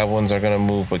other goblins are going to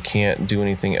move but can't do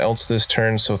anything else this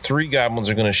turn. So 3 goblins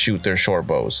are going to shoot their short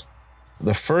bows.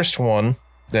 The first one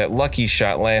that Lucky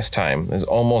shot last time is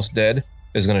almost dead,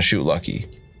 is going to shoot Lucky.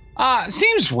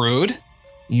 Seems rude.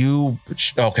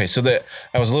 Okay, so that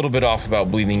I was a little bit off about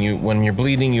bleeding. When you're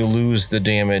bleeding, you lose the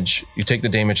damage. You take the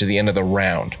damage at the end of the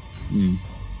round.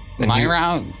 My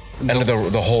round? End of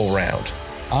the whole round.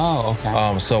 Oh,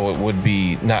 okay. So it would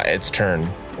be not its turn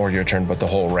or your turn, but the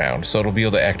whole round. So it'll be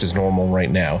able to act as normal right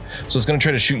now. So it's going to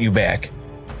try to shoot you back.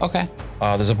 Okay.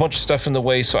 There's a bunch of stuff in the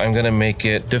way, so I'm going to make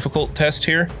it difficult test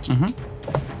here.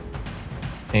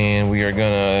 And we are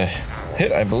going to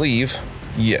hit, I believe.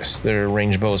 Yes, their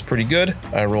range bow is pretty good.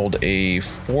 I rolled a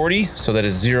 40, so that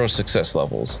is 0 success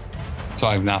levels. So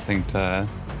I have nothing to...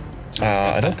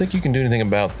 I don't think you can do anything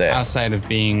about that. Outside of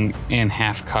being in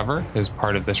half cover, because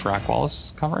part of this rock wall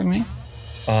is covering me?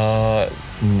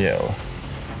 No.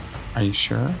 Are you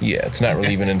sure? Yeah, it's not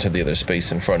really even into the other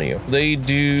space in front of you.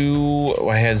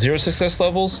 I had 0 success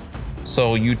levels,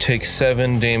 so you take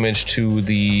 7 damage to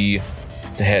the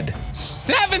head.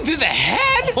 7 to the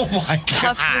head? Oh my god.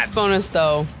 Toughness bonus,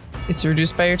 though. It's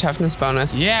reduced by your toughness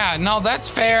bonus. Yeah, no, that's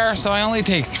fair. So I only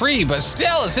take 3, but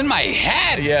still, it's in my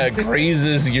head. Yeah, it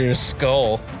grazes your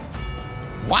skull.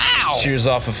 Wow. Shears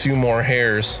off a few more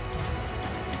hairs.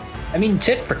 I mean,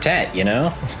 tit for tat, you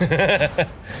know?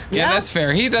 Yeah, that's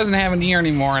fair. He doesn't have an ear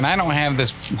anymore, and I don't have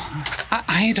this.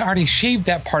 I had already shaved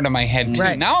that part of my head, too.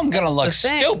 Right. Now I'm going to look That's the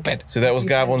thing. stupid. So that was You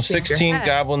Goblin can shake your 16, head.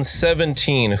 Goblin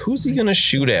 17. Who's he going to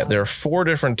shoot at? There are 4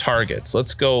 different targets.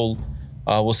 Let's go.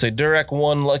 We'll say Durak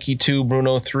 1, Lucky 2,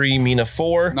 Bruno 3, Mina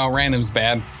 4. No, random's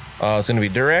bad. It's going to be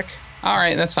Durak. All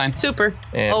right, that's fine. Super.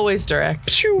 And- Always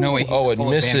direct. No, wait. Oh, it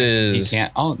full advantage. misses. He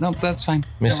can't. Oh, no, that's fine.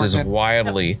 Misses Then we're good.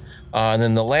 wildly. And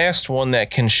then the last one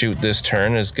that can shoot this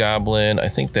turn is Goblin. I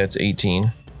think that's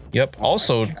 18. Yep.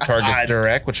 Also targets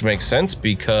Durak, which makes sense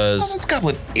because Let's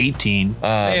Goblin 18.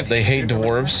 they hate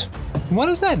dwarves. What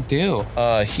does that do?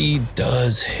 He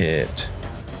does hit.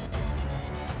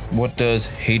 What does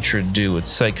hatred do? It's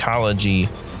psychology.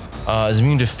 Is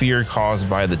immune to fear caused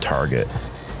by the target.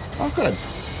 Oh, good.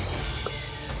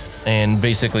 And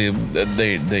basically,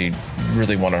 they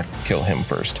really want to kill him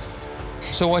first.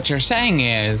 So what you're saying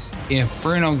is, if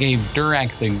Bruno gave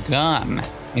Durak the gun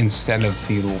instead of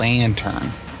the lantern,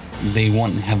 they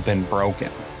wouldn't have been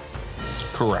broken.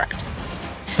 Correct.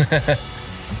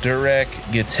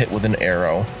 Durak gets hit with an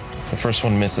arrow. The first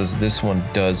one misses. This one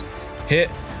does hit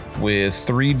with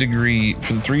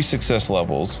 3 success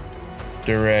levels.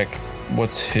 Durak,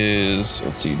 what's his?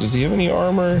 Let's see. Does he have any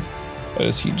armor? What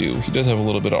does he do? He does have a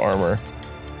little bit of armor.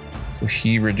 So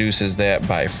he reduces that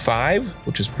by 5,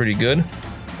 which is pretty good.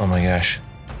 Oh my gosh.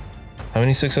 How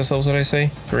many success levels did I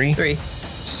say? 3? 3.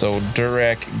 So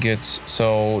Durak gets,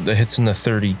 the hit's in the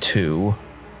 32.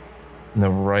 In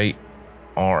the right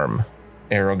arm.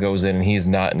 Arrow goes in and he's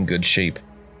not in good shape.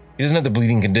 He doesn't have the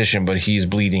bleeding condition, but he's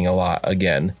bleeding a lot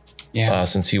again. Yeah.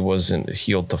 Since he wasn't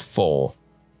healed to full.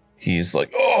 he's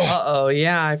like, oh. Uh-oh,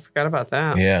 yeah, I forgot about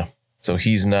that. Yeah. So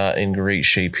he's not in great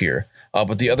shape here.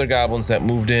 But the other goblins that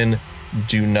moved in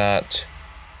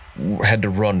had to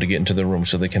run to get into the room,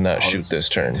 so they cannot shoot this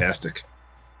turn. Fantastic.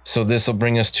 So this will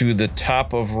bring us to the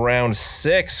top of round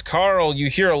 6. Carl, you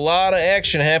hear a lot of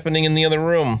action happening in the other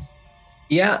room.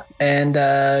 Yeah, and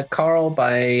Carl,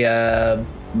 by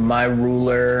my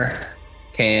ruler,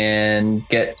 can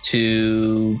get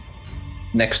to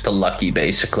next to Lucky,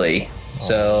 basically.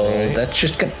 So that's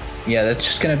just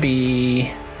gonna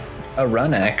be a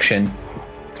run action.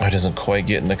 Oh, it doesn't quite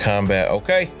get into combat.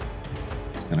 Okay.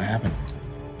 It's gonna happen.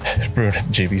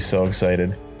 JB's so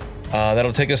excited.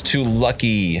 That'll take us to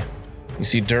Lucky. You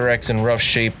see Durex in rough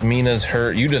shape. Mina's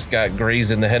hurt. You just got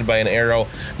grazed in the head by an arrow.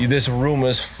 This room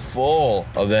is full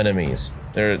of enemies.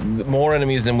 There are more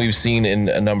enemies than we've seen in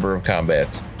a number of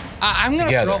combats. I'm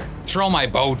going to throw my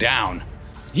bow down.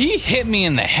 He hit me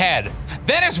in the head.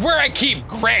 That is where I keep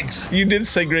Griggs. You did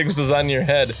say Griggs was on your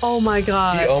head. Oh my He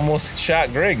God. almost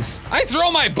shot Griggs. I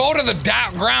throw my bow to the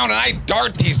ground and I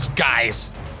dart these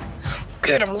guys.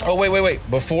 Get him. Oh, wait.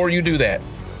 Before you do that,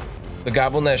 the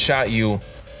goblin that shot you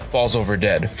falls over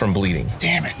dead from bleeding.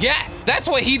 Damn it. Yeah, that's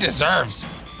what he deserves.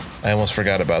 I almost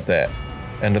forgot about that.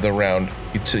 End of the round.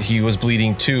 He was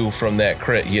bleeding 2 from that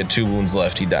crit. He had 2 wounds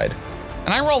left. He died.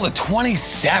 And I rolled a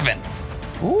 27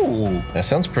 Ooh. That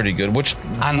sounds pretty good. Which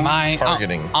on my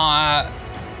targeting? The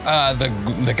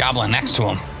goblin next to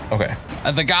him. Okay.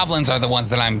 The goblins are the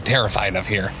ones that I'm terrified of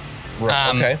here.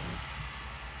 Right. Okay.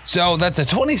 So that's a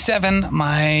 27.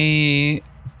 My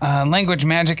language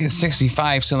magic is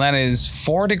 65, so that is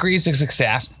 4 degrees of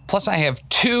success. Plus, I have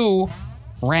 2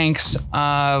 ranks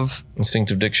of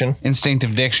Instinctive diction.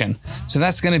 So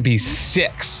that's going to be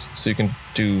 6. So you can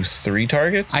do 3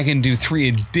 targets. I can do 3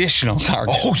 additional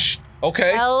targets. Oh,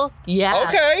 okay. Hell yeah.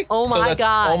 Okay. Oh So my that's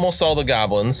God. almost all the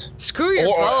goblins. Screw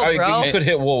your bow, bro. You could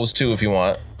hit wolves too if you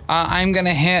want. I'm going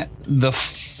to hit the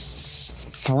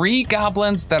 3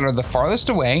 goblins that are the farthest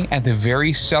away at the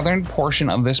very southern portion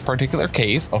of this particular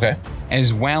cave. Okay.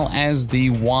 As well as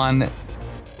the one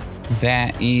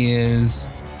that is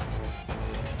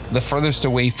the furthest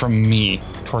away from me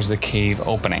towards the cave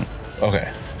opening.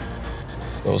 Okay.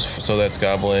 So that's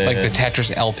goblin. Like the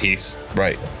Tetris L piece.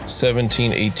 Right.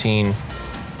 17, 18,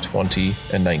 20,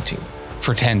 and 19.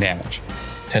 For 10 damage.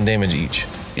 10 damage each.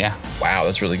 Yeah. Wow,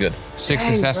 that's really good. 6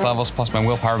 Dang, success bro. levels plus my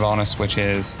willpower bonus, which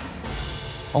is...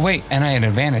 Oh, wait. And I had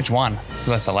advantage 1.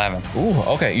 So that's 11. Ooh,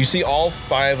 okay. You see all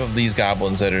 5 of these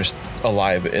goblins that are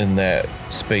alive in that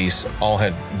space all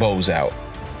had bows out.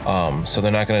 So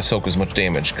they're not going to soak as much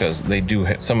damage because they do.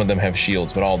 Some of them have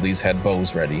shields, but all of these had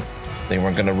bows ready. They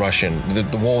weren't going to rush in.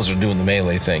 The wolves are doing the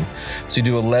melee thing. So you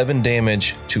do 11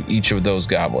 damage to each of those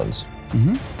goblins.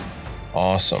 Mm-hmm.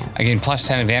 Awesome. I gain plus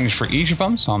 10 advantage for each of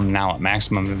them, so I'm now at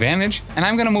maximum advantage. And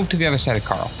I'm going to move to the other side of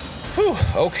Carl. Whew,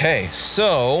 okay,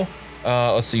 so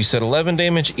let's see. You said 11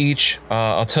 damage each.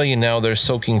 I'll tell you now, they're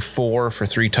soaking 4 for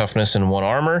 3 toughness and 1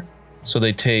 armor. So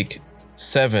they take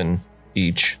 7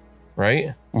 each,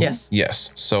 right? Yes.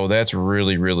 Yes. So that's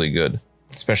really, really good,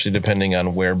 especially depending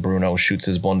on where Bruno shoots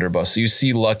his blunderbuss. So you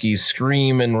see Lucky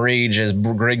scream and rage as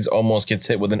Griggs almost gets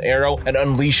hit with an arrow and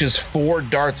unleashes 4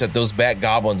 darts at those bat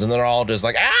goblins, and they're all just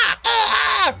like,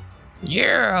 ah!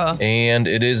 Yeah. And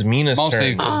it is Mina's Mostly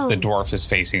turn. because the dwarf is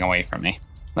facing away from me.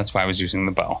 That's why I was using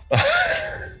the bow.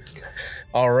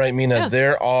 All right, Mina, Yeah.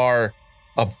 there are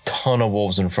a ton of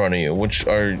wolves in front of you, which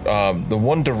are the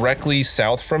one directly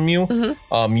south from you,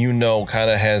 kind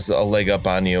of has a leg up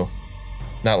on you.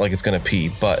 Not like it's going to pee,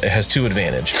 but it has 2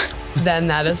 advantage. Then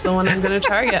that is the one I'm going to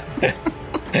target.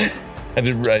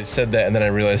 I said that and then I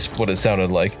realized what it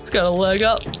sounded like. It's got a leg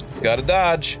up. It's got to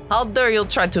dodge. How dare you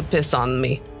try to piss on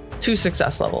me? 2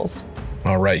 success levels.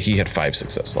 All right, he had 5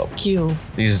 success levels. You.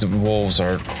 These wolves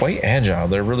are quite agile.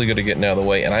 They're really good at getting out of the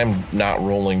way, and I'm not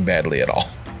rolling badly at all.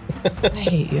 I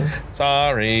hate you.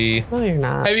 Sorry. No, you're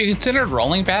not. Have you considered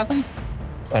rolling badly?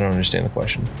 I don't understand the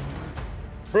question.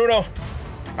 Bruno. All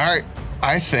right.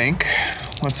 I think,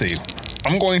 let's see.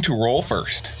 I'm going to roll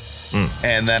first.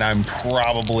 And then I'm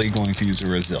probably going to use a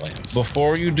resilience.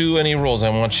 Before you do any rolls, I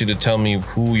want you to tell me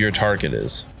who your target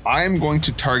is. I'm going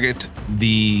to target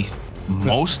the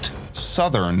most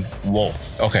southern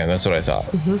wolf. Okay, that's what I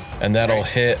thought. And that'll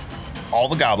hit All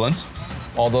the goblins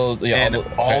all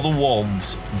the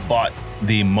wolves, but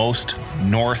the most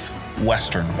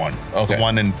northwestern one. Okay. The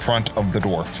one in front of the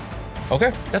dwarf.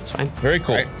 Okay, That's fine. very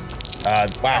cool. Right.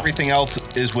 Wow. Everything else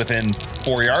is within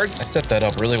 4 I yards. set that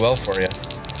up really well for you.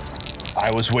 I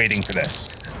was waiting for this.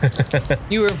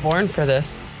 You were born for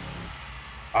this.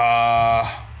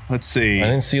 Let's let's see. I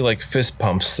didn't see like fist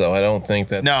pumps, so I don't think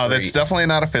that's No, great. that's definitely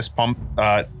not a fist pump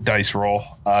dice roll.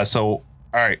 So, all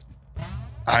right.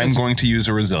 I'm going to use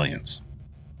a resilience.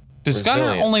 Does Gunner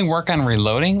Resilience. only work on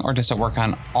reloading, or does it work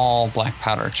on all black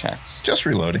powder checks? Just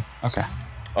reloading. Okay.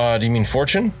 Do you mean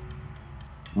fortune?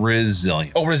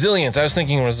 Resilience. Oh, resilience. I was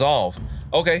thinking resolve.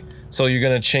 Okay, so you're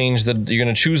gonna choose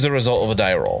the result of a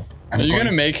die roll. Are you going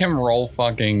to make him roll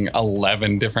fucking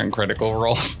 11 different critical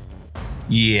rolls?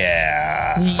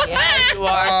 Yeah. Yeah, you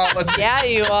are. Let's see. Yeah,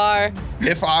 you are.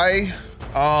 If I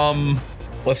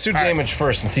Let's do right. damage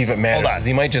first and see if it matters. Hold on. 'Cause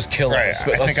he might just kill Right, us, I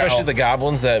think especially I'll- the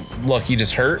goblins that Lucky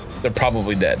just hurt. They're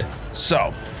probably dead.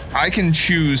 so I can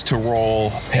choose to roll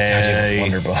Goddamn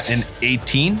blunderbuss. an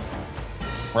 18,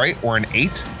 right? Or an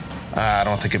 8. I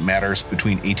don't think it matters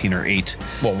between 18 or 8.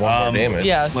 Well, one more damage.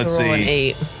 Yeah, so Let's roll an see.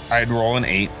 8. I'd roll an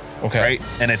 8, Okay. right?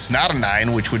 And it's not a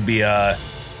 9, which would be a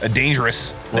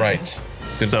dangerous thing. Right.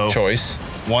 Good So- choice.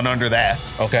 One under that.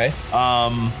 Okay.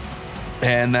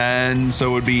 And then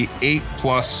so it would be 8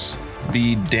 plus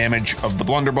the damage of the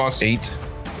blunderbuss 8.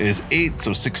 is 8,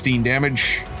 so 16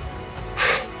 damage.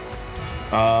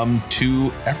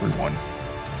 To everyone.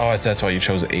 Oh, that's why you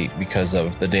chose 8, because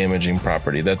of the damaging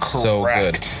property. That's so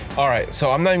good. Correct. All right,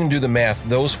 so I'm not even gonna do the math.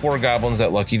 Those 4 goblins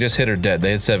that Lucky just hit are dead.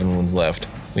 They had 7 wounds left.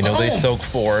 We know they Oh. soak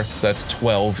 4, so that's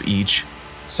 12 each.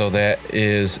 So that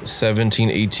is 17,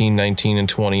 18, 19, and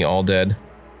 20 all dead.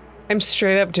 I'm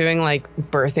straight up doing like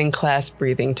birthing class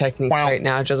breathing techniques Wow. right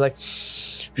now. Just like,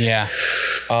 Yeah.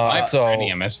 My So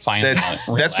cranium is finally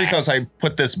That's because I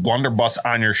put this blunderbuss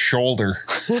on your shoulder.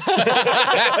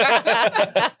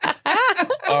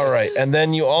 all right, and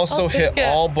then you also I'll hit take it.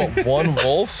 all but one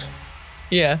wolf.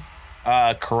 yeah.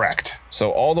 Correct.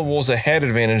 So all the wolves that had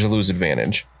advantage lose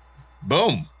advantage,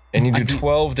 Boom. and you do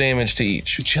 12 damage to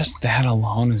each. Just that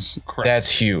alone is. Correct. That's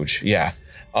huge. Yeah.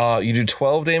 You do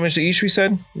 12 damage to each. We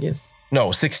said Yes.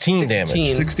 no, 16 damage.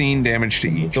 16. 16 damage to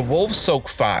each. The wolves soak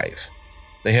 5.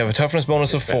 They have a toughness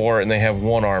bonus of 4, and they have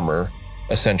 1 armor,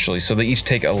 essentially. So they each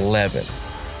take 11.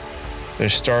 They're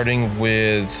starting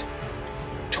with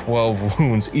 12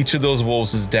 wounds. Each of those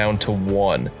wolves is down to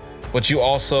 1. But you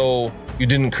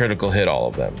didn't critical hit all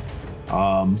of them.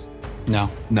 No.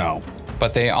 No.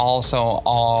 But they also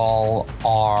all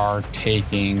are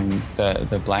taking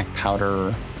the black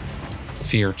powder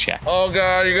fear check. Oh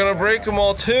god, you're gonna break them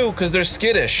all too, because they're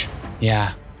skittish.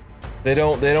 Yeah. They're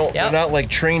Yep. not like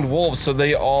trained wolves, so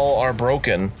they all are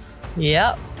broken.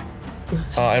 Yep.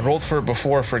 I rolled for it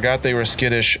before, forgot they were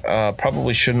skittish.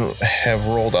 Probably shouldn't have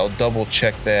rolled. I'll double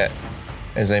check that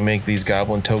as I make these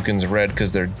goblin tokens red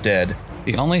because they're dead.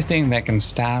 The only thing that can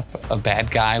stop a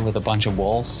bad guy with a bunch of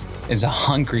wolves is a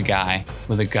hungry guy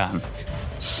with a gun.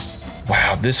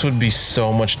 Wow, this would be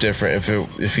so much different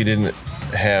if he didn't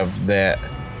have that.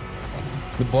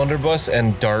 The blunderbuss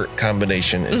and dart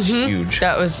combination is huge.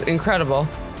 That was incredible.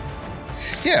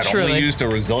 Yeah, it Truly. only used a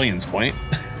resilience point.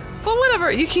 But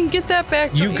whatever, you can get that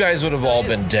back. You guys would have all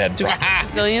been dead. Do we get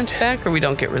resilience back, or we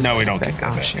don't get resilience No, we don't back? get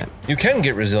that Oh back. shit! You can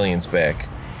get resilience back.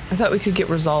 I thought we could get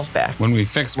resolve back. When we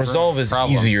fix Resolve is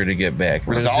problem. easier to get back.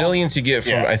 Resolve? Resilience you get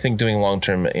from, Yeah. I think, doing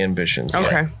long-term ambitions. Yeah.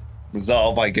 Okay.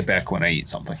 Resolve, I get back when I eat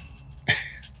something.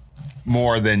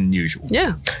 More than usual.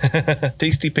 Yeah.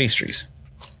 Tasty pastries.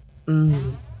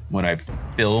 When I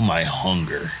fill my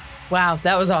hunger. Wow,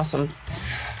 that was awesome.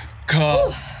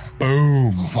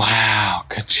 Boom. Wow.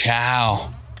 Ka-chow.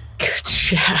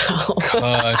 Ciao.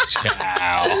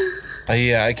 Ka-chow.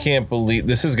 Yeah, I can't believe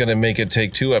this is going to make it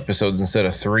take 2 episodes instead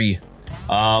of 3.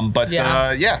 But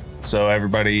Yeah. yeah. So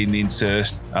everybody needs to.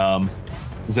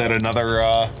 Is that another?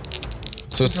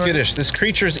 So it's skittish. This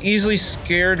creature is easily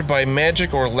scared by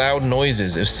magic or loud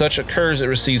noises. If such occurs, it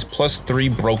receives +3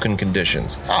 broken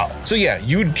conditions. Oh. So yeah,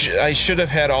 I should have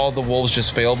had all the wolves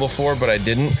just fail before, but I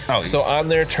didn't. Oh, So on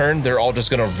their turn, they're all just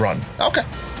gonna run. Okay.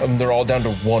 They're all down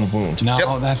to 1 wound. No,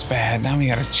 Yep. that's bad. Now we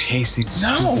gotta chase these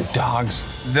No. stupid dogs.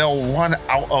 They'll run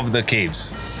out of the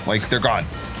caves. Like they're gone.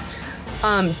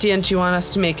 Dan, do you want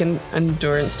us to make an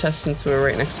endurance test since we're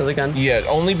right next to the gun? Yeah,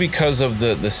 only because of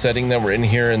the setting that we're in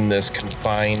here in this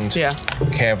confined Yeah.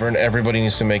 cavern. Everybody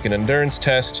needs to make an endurance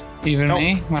test, Even Nope.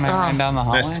 me when I ran down the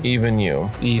hallway. Missed. even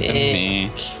you. Even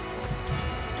me.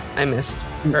 I missed.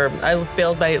 Or I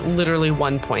failed by literally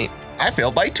 1 point. I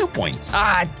failed by 2 points.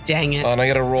 Ah, dang it. And I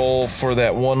got to roll for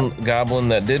that one goblin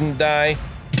that didn't die.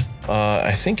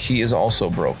 I think he is also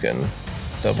broken.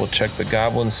 Double check the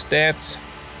goblin stats.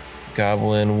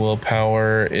 Goblin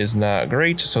willpower is not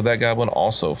great, so that goblin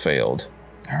also failed.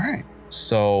 All right.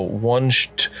 So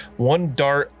one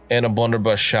dart and a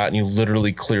blunderbuss shot, and you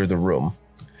literally clear the room.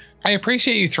 I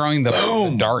appreciate you throwing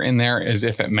the dart in there as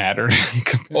if it mattered.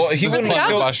 Well, he But wouldn't the have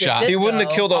goblins killed, did, he wouldn't have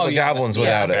though. killed all the yeah, goblins that's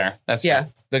without it. fair. That's Yeah. fair.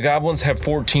 The goblins have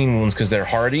 14 wounds because they're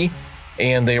hardy,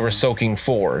 and they were soaking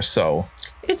 4. So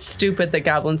It's stupid that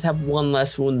goblins have one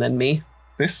less wound than me.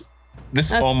 This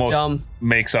That's almost dumb.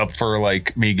 makes up for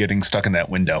like me getting stuck in that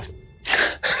window.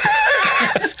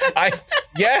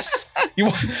 yes.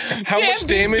 How much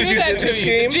damage you did this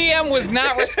game? The GM was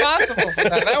not responsible for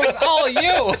that. That was all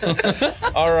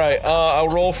you. All right, I'll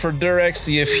roll for Durek,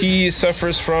 see if he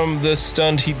suffers from the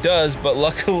stunned. He does, but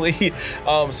luckily,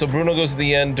 so Bruno goes to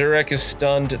the end. Durek is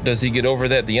stunned. Does he get over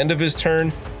that at the end of his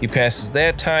turn? He passes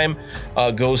that time.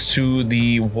 Goes to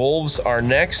the wolves are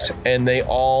next, and they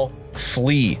all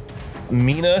flee.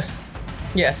 Mina,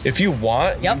 Yes. if you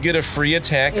want, Yep. you get a free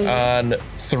attack on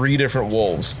 3 different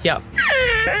wolves. Yep.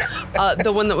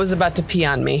 The one that was about to pee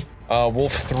on me.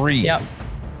 Wolf 3. Yep.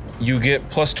 You get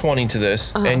plus 20 to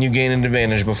this, and you gain an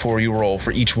advantage before you roll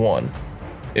for each one.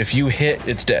 If you hit,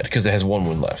 it's dead because it has 1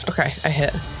 wound left. Okay, I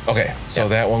hit. Okay, so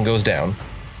that one goes down.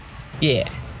 Yeah.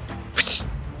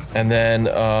 And then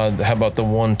how about the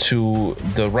one to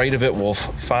the right of it,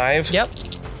 Wolf 5? Yep.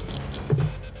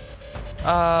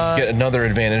 Get another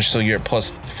advantage, so you're at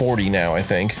plus 40 now, I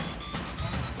think.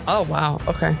 Oh wow.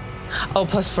 Okay. Oh,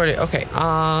 plus 40. Okay.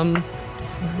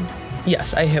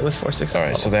 Yes, I hit with 4 success. All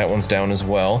right, so that one's down as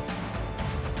well.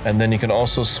 And then you can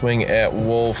also swing at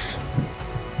Wolf.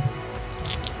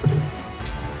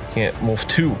 Wolf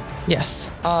 2. Yes.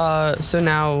 So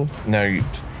now Now you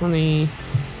 20,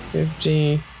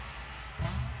 50.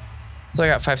 So I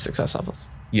got 5 success levels.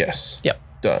 yes. Yep.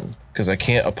 Done. Because I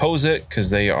can't oppose it because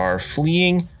they are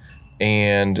fleeing.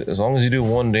 And as long as you do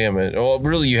 1 damage, well,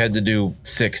 really you had to do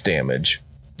 6 damage.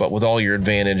 But with all your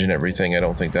advantage and everything, I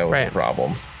don't think that was a Right.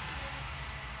 problem.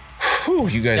 Whew,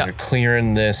 you guys Yep. are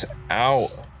clearing this out.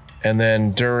 And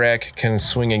then Durek can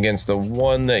swing against the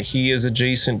one that he is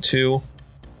adjacent to.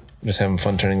 I'm just having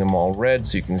fun turning them all red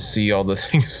so you can see all the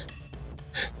things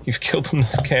you've killed in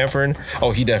this cavern.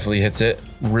 Oh, he definitely hits it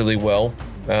really well.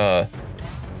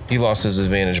 He lost his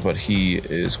advantage, but he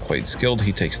is quite skilled.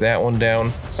 He takes that one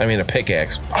down. I mean, a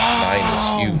pickaxe. 9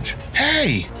 is huge.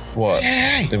 Hey, What?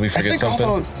 hey! Did we forget I think something?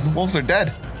 all the wolves are dead.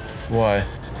 Why?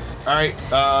 All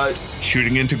right,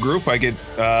 shooting into group. I get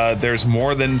there's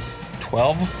more than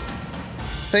 12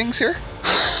 things here.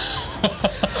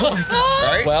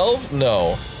 Right? 12?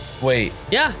 No. Wait.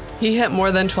 Yeah, he hit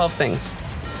more than 12 things.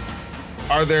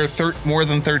 Are there more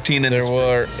than 13 in There this?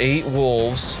 were 8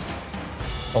 wolves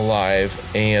alive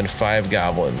and 5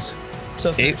 goblins.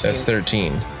 So 13. That's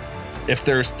 13. If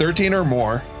there's 13 or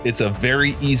more, it's a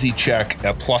very easy check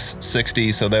at plus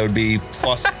 60. So that would be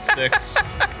plus 6.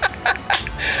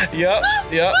 Yep.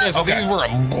 Yeah, so these were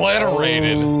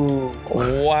obliterated.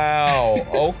 Wow.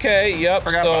 Okay. Yep.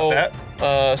 Forgot so, about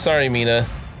that. Sorry, Mina.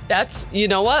 That's, you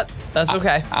know what? That's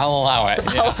okay. I'll allow it.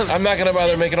 Yeah. I'm not gonna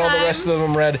bother This making all the time- rest of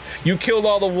them red. You killed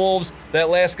all the wolves. That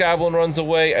last goblin runs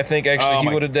away. I think actually Oh he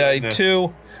my would have died goodness.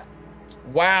 too.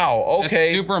 Wow. That's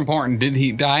Okay. super important. Did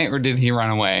he die or did he run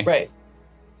away? Right.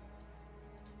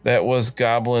 That was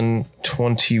Goblin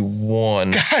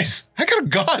 21. Guys, I got a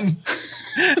gun.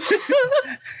 I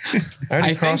already I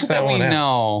think crossed that that we one out.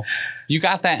 know. You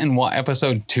got that in what,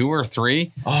 episode 2 or 3?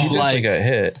 He definitely like got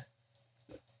hit.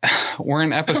 we're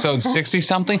in episode 60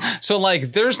 something. So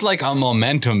like there's like a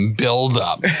momentum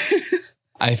buildup.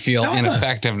 I feel That was in a-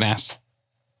 effectiveness.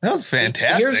 That was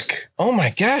fantastic. Oh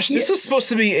my gosh, this was supposed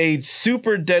to be a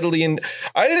super deadly and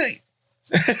I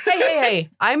didn't. Hey.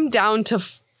 I'm down to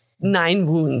 9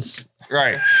 wounds.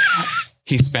 Right.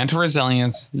 He spent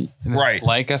resilience, Right.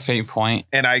 like a fate point.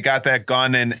 And I got that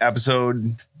gun in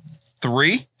episode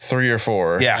 3. 3 or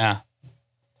 4. Yeah.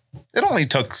 It only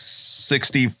took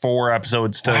 64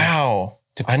 episodes to. Wow.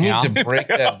 I need Yeah. to break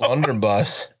that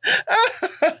blunderbuss.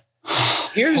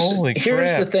 Holy Here's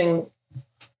crap. the thing.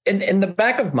 In the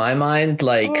back of my mind,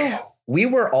 like we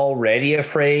were already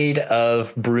afraid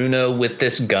of Bruno with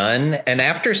this gun, and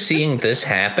after seeing this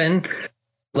happen,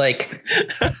 like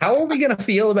how are we gonna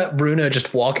feel about Bruno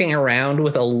just walking around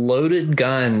with a loaded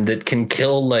gun that can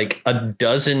kill like a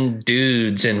dozen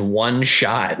dudes in one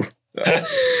shot?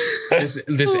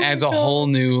 This adds a whole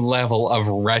new level of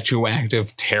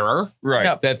retroactive terror. Right.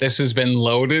 Yep. That this has been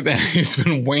loaded and he's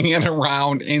been winging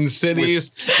around in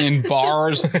cities, in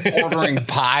bars, ordering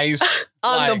pies.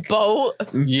 On the Like, boat.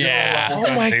 Yeah.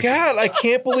 Oh my god, I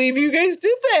can't believe you guys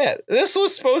did that. This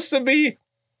was supposed to be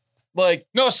like,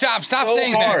 No, stop So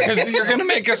saying hard. that because you're gonna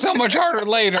make it so much harder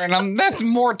later, and that's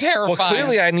more terrifying. well,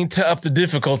 clearly I need to up the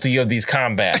difficulty of these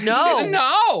combats. No.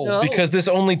 no. No. Because this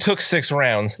only took 6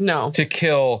 rounds No. to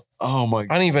kill. Oh my. I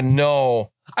don't even know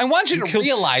I want you to killed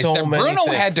realize so that many Bruno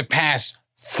things. had to pass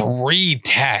 3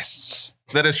 tests.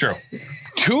 That is true.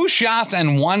 2 shots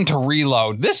and 1 to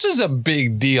reload. This is a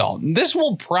big deal. This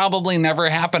will probably never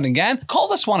happen again. Call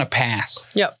this one a pass.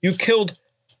 Yep. You killed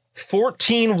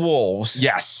 14 wolves.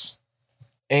 Yes.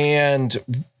 And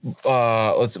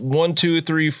let's 1, 2,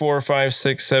 3, 4, 5,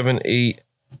 6, 7, 8,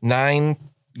 9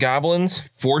 goblins.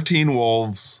 14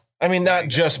 wolves. I mean, not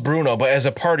just Bruno, but as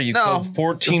a party, you No. killed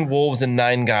 14 wolves and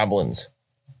 9 goblins.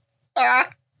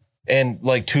 And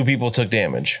like 2 people took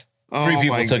damage. 3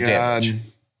 people my took God. damage.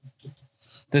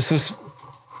 This is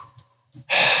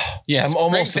Yes, I'm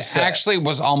almost Griggs upset. actually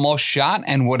was almost shot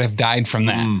and would have died from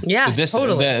that. Yeah, So this,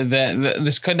 totally.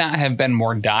 this could not have been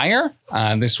more dire.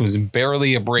 This was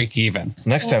barely a break even.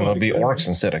 next time there'll be orcs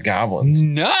instead of goblins.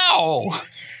 No.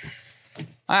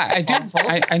 I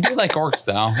do like orcs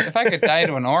though. If I could die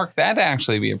to an orc, that'd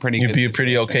actually be a pretty You'd good. be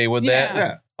pretty okay with that?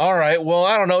 Yeah. All right. Well,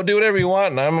 I don't know. Do whatever you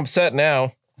want. And I'm upset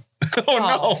now. Oh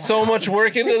no. So much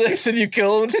work into this and you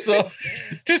kill him. So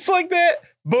just like that.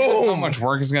 Boom. How much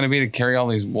work is going to be to carry all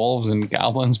these wolves and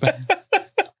goblins back?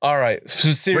 All right. So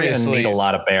We're gonna seriously. need a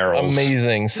lot of barrels.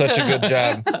 Amazing. Such a good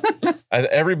job.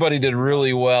 Everybody did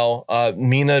really well.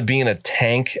 Mina being a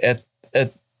tank at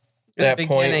that the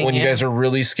point beginning, when you yeah. guys were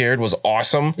really scared was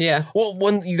awesome. Yeah. Well,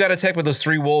 when you got attacked by those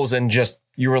 3 wolves and just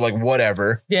you were like,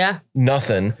 whatever, Yeah.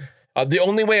 nothing. The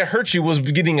only way it hurt you was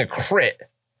getting a crit.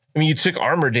 I mean, you took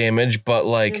armor damage, but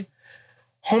like,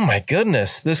 oh my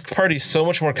goodness, this party's so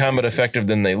much more combat effective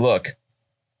than they look.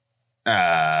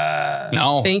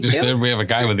 No. Thank just you. that we have a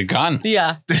guy with a gun.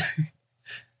 Yeah.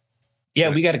 Yeah,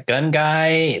 we got a gun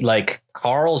guy. Like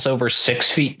Carl's over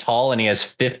 6 feet tall and he has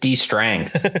 50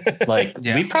 strength. Like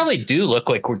Yeah. we probably do look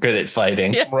like we're good at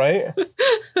fighting. Yeah. Right?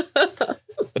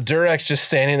 Durek's just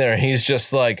standing there and he's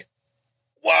just like,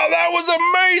 wow, that was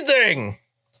amazing.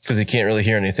 Because he can't really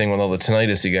hear anything with all the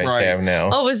tinnitus you guys Right. have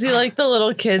now. Oh, was he like the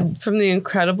little kid from The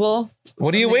Incredible?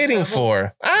 What are you The waiting Incredibles?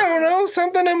 for? I don't know.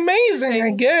 Something amazing,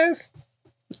 I guess.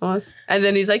 And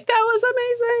then he's like, that was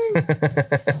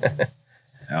amazing.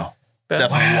 No. But-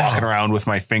 Definitely walking around with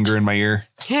my finger in my ear.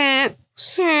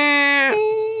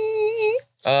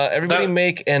 Everybody That-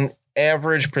 make an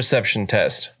average perception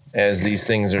test as these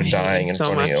things are dying in so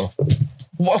front much. of you.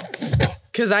 What?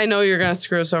 Because I know you're going to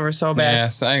screw us over so bad.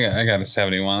 Yes, I got a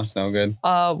 71. That's no good.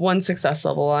 1 success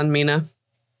level on Mina.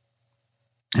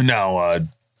 No,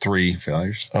 3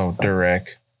 failures. Oh,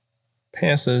 Durek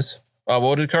passes.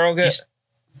 What did Carl get?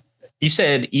 You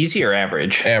said easy or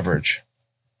average? Average.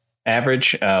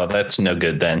 Average? Oh, that's no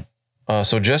good then.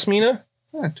 So just Mina?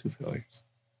 2 failures.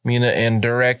 Mina and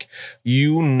Durek,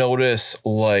 you notice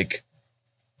like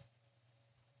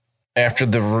after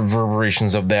the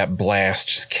reverberations of that blast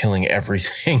just killing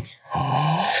everything,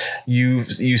 you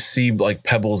see like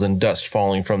pebbles and dust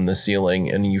falling from the ceiling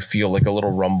and you feel like a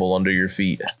little rumble under your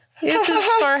feet. It is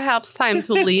perhaps time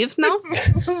to leave now.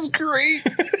 This is great.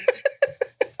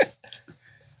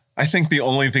 I think the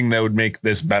only thing that would make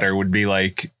this better would be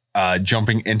like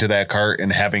jumping into that cart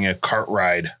and having a cart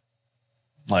ride.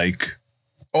 Like,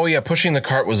 Oh yeah, pushing the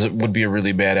cart would be a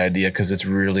really bad idea because it's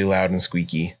really loud and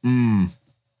squeaky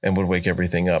and would wake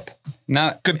everything up.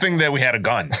 Not good thing that we had a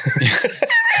gun.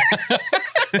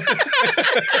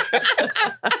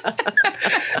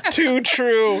 Too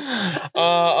true.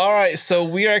 All right, so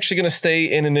we are actually going to stay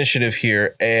in initiative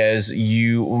here as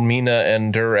Mina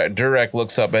and Durek. Durek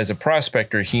looks up as a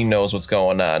prospector. He knows what's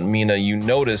going on. Mina, you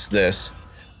notice this.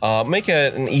 Make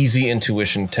an easy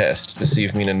intuition test to see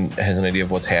if Mina has an idea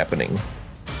of what's happening.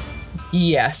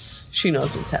 Yes, she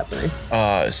knows what's happening.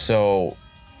 So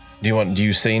do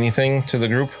you say anything to the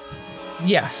group?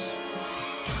 Yes.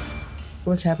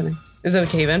 What's happening? Is it a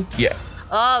cave in? Yeah.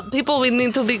 People, we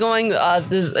need to be going.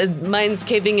 This mine's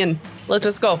caving in. Let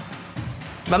us go.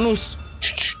 Vamos.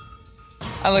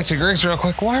 I looked at Griggs real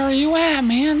quick. Where are you at,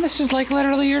 man? This is like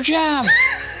literally your job.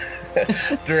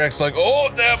 Durek's like,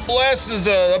 oh, that blast is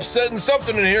upsetting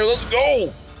something in here. Let's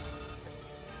go.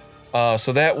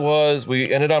 So we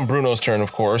ended on Bruno's turn,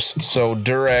 of course. So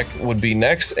Durek would be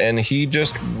next, and he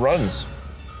just runs.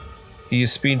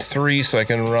 He's speed 3, so I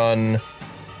can run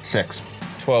 6.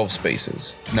 12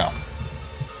 spaces. No.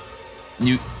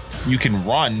 You can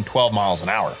run 12 miles an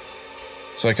hour.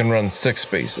 So I can run 6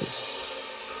 spaces.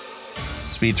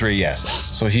 Speed 3, yes.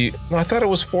 So I thought it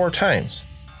was 4 times.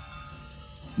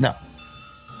 No.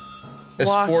 It's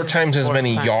Walk 4 times as 4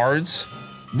 many times. yards.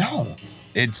 No.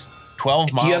 It's 12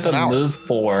 You miles have an a hour. move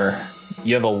 4,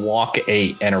 you have a walk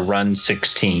 8, and a run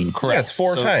 16. Correct. Yeah, it's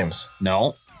 4 So- times.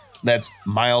 No, that's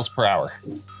miles per hour.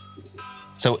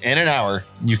 So in an hour,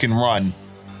 you can run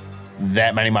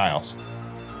that many miles.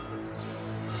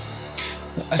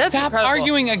 Stop incredible.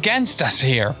 arguing against us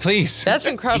here, please. That's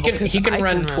incredible. He can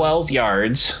run 12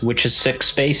 yards, which is 6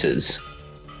 spaces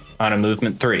on a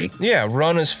movement 3. Yeah,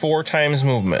 run is 4 times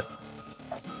movement.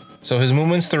 So his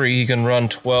movement's 3. He can run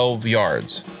 12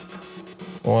 yards.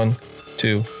 1,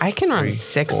 2. I can run 3,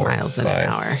 6 4, miles an 5,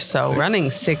 hour. So 6. running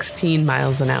 16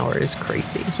 miles an hour is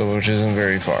crazy. So which isn't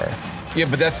very far. Yeah,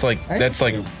 but that's like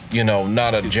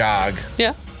not a jog.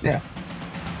 Yeah. Yeah.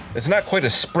 It's not quite a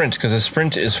sprint because a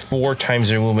sprint is 4 times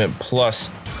your movement plus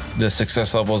the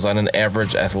success levels on an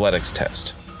average athletics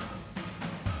test,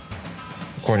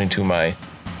 according to my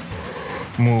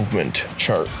movement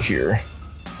chart here.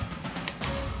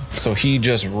 So he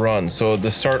just runs. So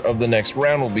the start of the next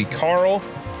round will be Carl,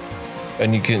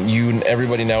 and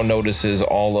everybody now notices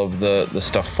all of the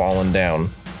stuff falling down.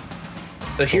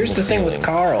 So here's the thing with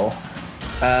Carl.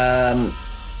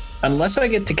 Unless I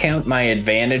get to count my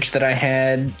advantage that I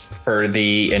had for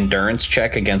the endurance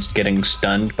check against getting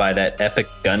stunned by that epic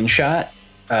gunshot,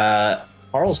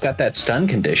 Carl's got that stun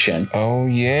condition. Oh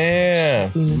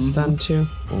yeah, It's done too.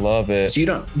 love it.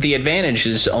 So the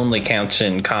advantage only counts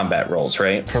in combat rolls,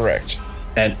 right? Correct.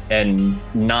 And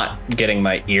not getting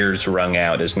my ears wrung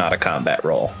out is not a combat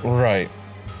roll. Right.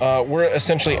 We're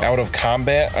essentially out of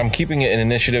combat. I'm keeping it in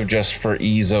initiative just for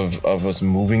ease of us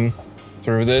moving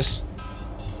through this.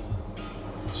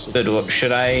 So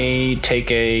should I take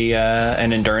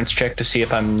an endurance check to see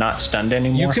if I'm not stunned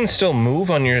anymore? You can still move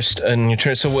on your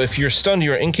turn. So if you're stunned,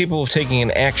 you are incapable of taking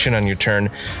an action on your turn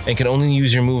and can only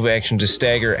use your move action to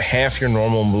stagger half your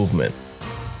normal movement.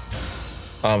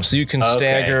 So you can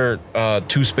stagger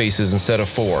 2 spaces instead of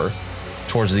 4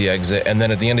 towards the exit, and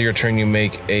then at the end of your turn, you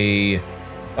make a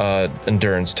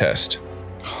endurance test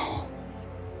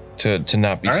to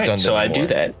not be All right, stunned. so anymore. I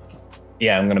do that.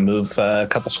 Yeah, I'm going to move a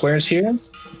couple squares here.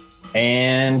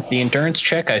 And the endurance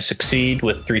check, I succeed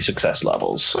with 3 success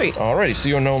levels. Sweet. Alrighty, so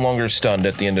you're no longer stunned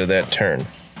at the end of that turn.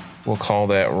 We'll call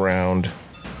that round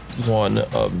 1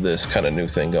 of this kind of new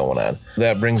thing going on.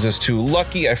 That brings us to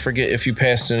Lucky. I forget if you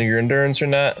passed into your endurance or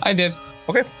not. I did.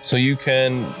 Okay, so you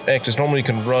can act as normal. You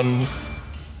can run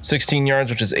 16 yards,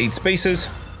 which is 8 spaces.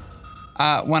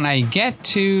 When I get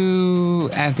to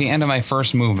at the end of my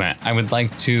first movement, I would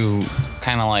like to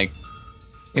kind of like,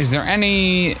 is there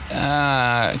any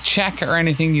check or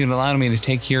anything you'd allow me to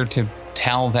take here to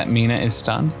tell that Mina is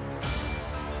stunned?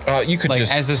 You could Like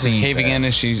just as this is see caving that. in,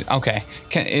 as she's okay.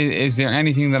 Is there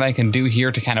anything that I can do here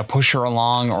to kind of push her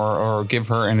along or give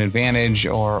her an advantage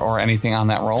or anything on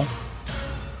that roll?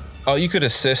 You could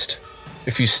assist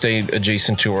if you stayed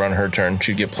adjacent to her on her turn.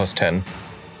 She'd get plus 10.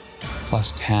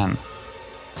 Plus 10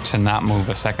 to not move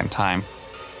a second time.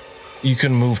 You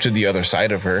can move to the other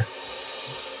side of her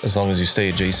as long as you stay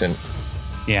adjacent.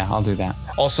 Yeah, I'll do that.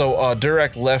 Also,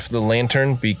 Durek left the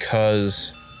lantern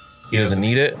because he doesn't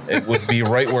need it. It would be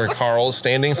right where Carl's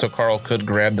standing, so Carl could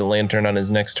grab the lantern on his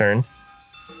next turn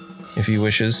if he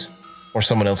wishes, or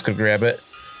someone else could grab it.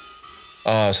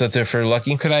 So that's it for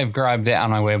Lucky. Could I have grabbed it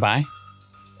on my way by?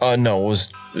 No, it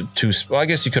was too. Well, I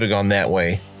guess you could have gone that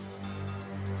way.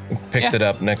 Picked Yeah. it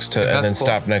up next to, and That's then cool.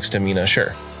 stopped next to Mina.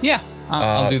 Sure. Yeah,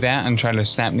 I'll do that and try to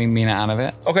snap Mina out of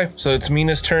it. Okay, so it's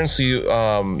Mina's turn. So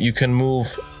you can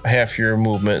move half your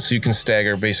movement, so you can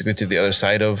stagger basically to the other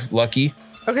side of Lucky.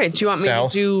 Okay, do you want me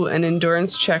South. to do an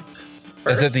endurance check?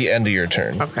 That's at the end of your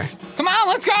turn, Okay. Come on,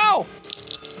 let's go!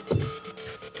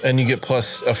 and you get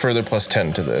a further plus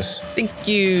 10 to this. Thank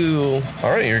you. All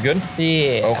right, you're good.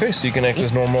 Yeah. Okay, so you can act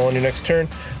as normal on your next turn.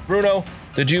 Bruno,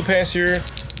 did you pass your?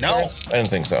 No. I didn't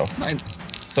think so.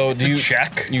 So do a you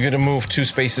check. You get to move 2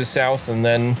 spaces south, and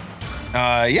then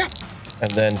Yeah.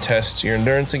 test your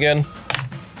endurance again.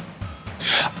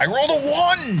 I rolled a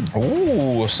 1.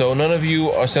 Ooh, so none of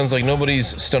you. Sounds like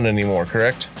nobody's stunned anymore,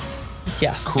 correct?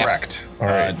 Yes. Correct. All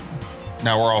right.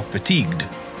 Now we're all fatigued.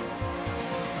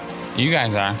 You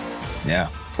guys are Yeah,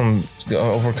 From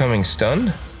overcoming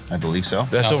stunned. I believe so.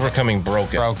 That's No. overcoming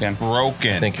broken. broken.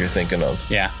 Broken. I think you're thinking of.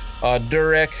 Yeah.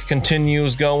 Durek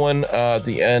continues going at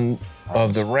the end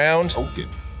of the round. Broken.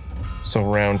 So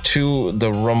round 2,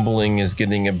 the rumbling is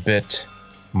getting a bit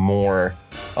more.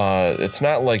 It's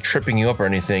not like tripping you up or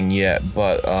anything yet,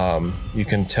 but you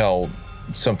can tell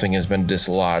something has been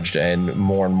dislodged and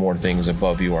more things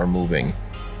above you are moving.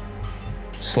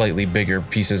 Slightly bigger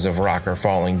pieces of rock are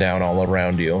falling down all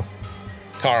around you.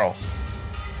 Carl.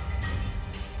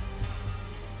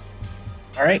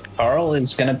 All right, Carl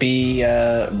is going to be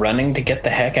running to get the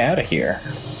heck out of here.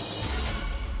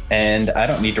 And I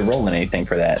don't need to roll anything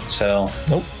for that, so...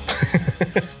 Nope.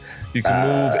 You can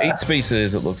move 8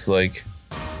 spaces, it looks like.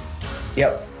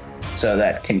 Yep. So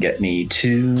that can get me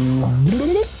to...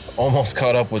 Almost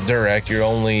caught up with Durek. You're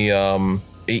only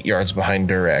 8 yards behind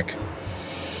Durek.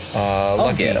 I'll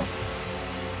Lucky. get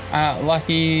him.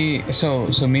 Lucky. So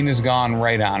Mina's gone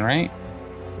right on, right?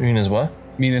 Mina's what?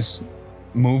 Mina's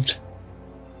moved.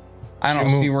 I don't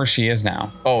She see where she is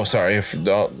now. Oh, sorry. If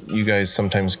you guys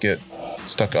sometimes get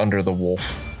stuck under the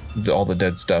wolf, all the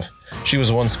dead stuff. She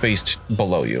was one space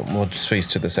below you, one space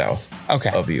to the south Okay.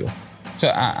 of you. So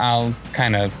I'll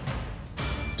kind of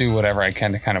do whatever I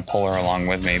can to kind of pull her along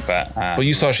with me, but But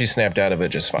you saw she snapped out of it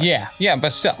just fine. yeah,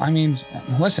 but still, I mean,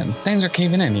 listen, things are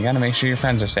caving in. You got to make sure your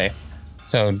friends are safe.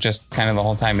 So just kind of the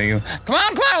whole time, you come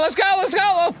on, let's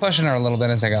go, pushing her a little bit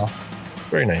as I go.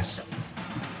 Very nice.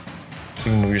 So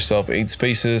you can move yourself 8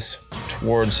 spaces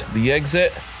towards the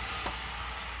exit.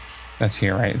 That's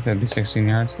here, right? That'd be 16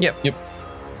 yards. Yep.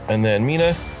 And then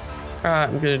Mina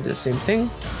I'm gonna do the same thing.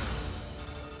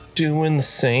 doing the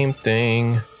same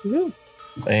thing. Woo.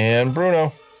 And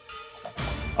Bruno,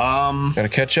 All gotta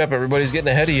catch up. Everybody's getting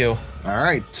ahead of you.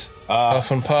 right.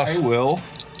 Puff and puff. I will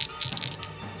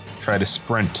try to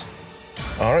sprint.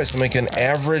 All right, so make an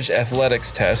average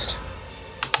athletics test.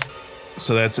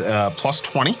 So that's plus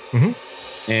 20. Mhm.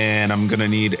 And I'm going to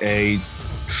need a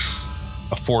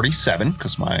 47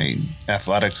 because my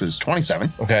athletics is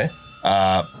 27. Okay.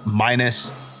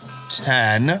 Minus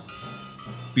 10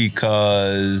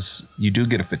 because you do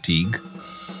get a fatigue.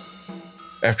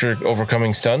 After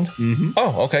overcoming stunned? Mm-hmm.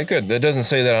 Oh, okay, good. That doesn't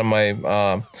say that on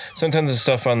my. Sometimes the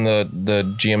stuff on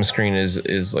the GM screen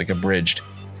is like abridged.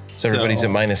 So everybody's So-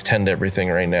 at minus 10 to everything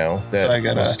right now that So I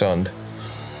got was a- stunned.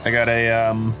 I got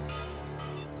a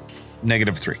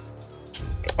 -3.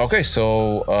 Okay,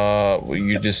 so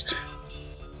you just.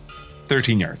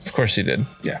 13 yards. Of course you did.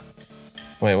 Yeah.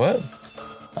 Wait, what?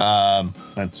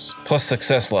 That's Plus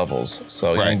success levels.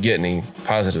 So you Right. didn't get any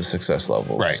positive success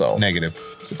levels. right. So Negative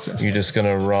success. you're just going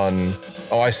to run.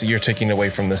 Oh, I see. You're taking away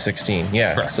from the 16.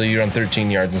 Yeah. Correct. So you run 13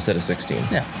 yards instead of 16.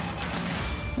 Yeah.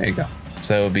 There you go.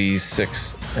 So that would be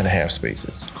 6.5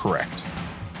 spaces. Correct.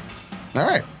 All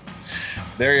right.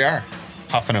 There you are.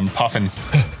 Huffing and puffing.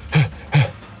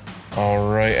 All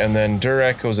right. And then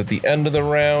Durek goes at the end of the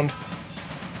round.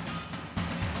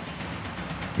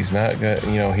 He's not good.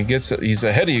 You know, he's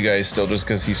ahead of you guys still just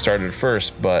because he started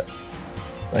first, but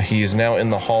he is now in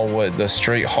the hallway, the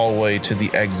straight hallway to the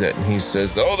exit. And he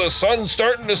says, "Oh, the sun's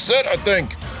starting to set, I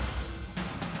think."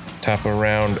 Top of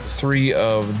round 3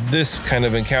 of this kind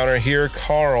of encounter here.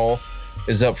 Carl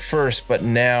is up first, but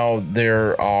now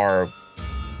there are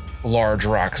large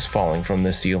rocks falling from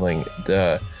the ceiling.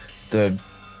 The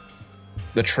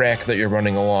track that you're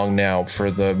running along now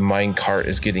for the mine cart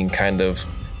is getting kind of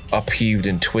upheaved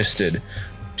and twisted.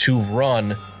 To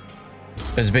run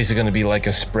is basically going to be like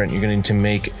a sprint. You're going to need to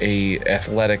make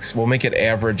we'll make it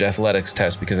average athletics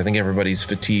test because I think everybody's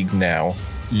fatigued now.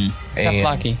 Except And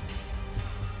Lucky.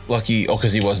 Lucky,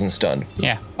 because he wasn't stunned.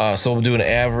 Yeah. So we'll do an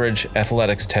average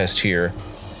athletics test here,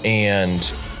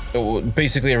 and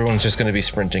basically everyone's just going to be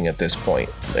sprinting at this point.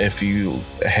 If you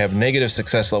have negative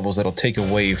success levels, that'll take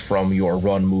away from your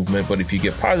run movement, but if you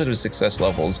get positive success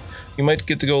levels, you might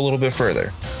get to go a little bit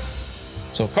further.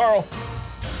 So Carl.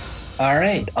 All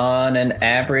right. On an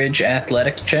average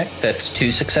athletics check, that's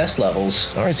 2 success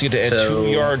levels. All right, so you get to add 2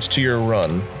 yards to your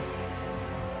run.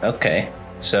 Okay.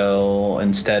 So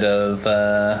instead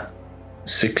of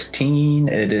 16,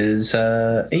 it is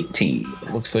 18.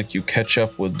 Looks like you catch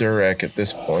up with Durek at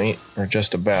this point, or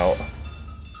just about.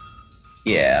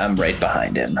 Yeah, I'm right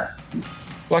behind him.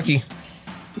 Lucky.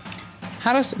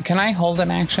 Can I hold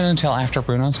an action until after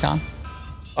Bruno's gone?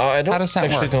 I How does that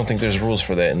work? don't think there's rules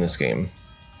for that in this game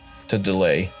to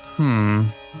delay.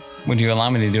 Would you allow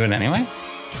me to do it anyway?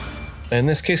 In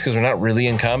this case, because we're not really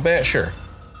in combat, sure.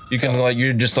 You can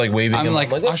you're just waving I'm him.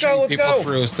 like, let's ushering go. people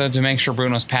through so to make sure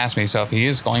Bruno's past me. So if he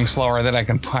is going slower, that I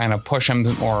can kind of push him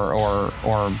or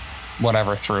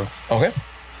whatever through. Okay.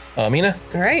 Mina,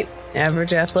 All right.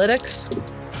 Average athletics.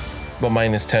 but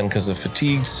minus 10 because of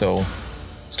fatigue, so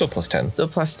still plus 10. So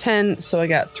plus 10. So I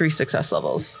got 3 success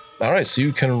levels. All right, so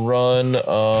you can run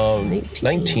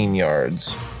 19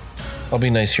 yards. I'll be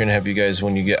nice here and have you guys,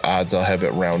 when you get odds, I'll have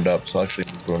it round up. So I'll actually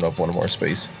round up 1 more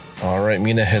space. All right,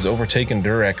 Mina has overtaken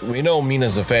Durek. We know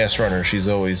Mina's a fast runner. She's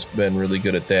always been really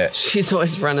good at that. She's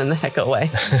always running the heck away.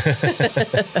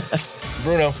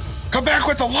 Bruno. Come back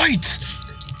with the lights.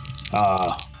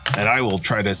 And I will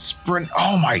try to sprint.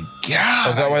 Oh my god!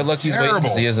 Is that why Lucky's waiting?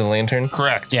 Because he has the lantern?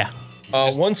 Correct. Yeah.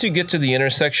 Once you get to the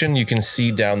intersection, you can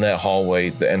see down that hallway,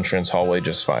 the entrance hallway,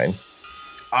 just fine.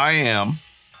 I am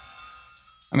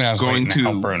I mean, I was Going waiting to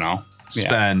help to Bruno. Yeah.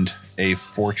 spend a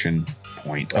fortune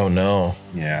point. Oh, no.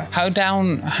 Yeah, How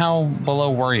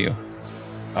below were you?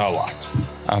 a lot.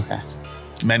 Okay.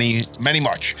 many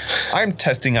much. I'm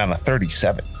testing on a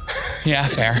 37. Yeah,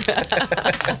 fair.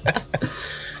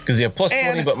 Because you have plus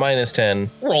 20, And- but minus 10.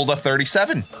 Rolled a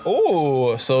 37.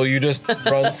 Oh, so you just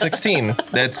run 16.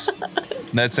 That's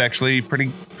actually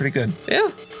pretty good. Yeah.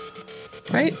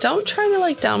 Right? Don't try to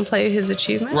like downplay his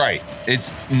achievement. Right.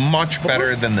 It's much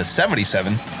better than the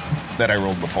 77 that I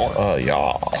rolled before.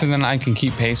 Yeah. So then I can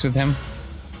keep pace with him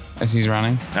as he's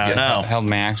running. I know. Held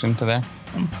my action to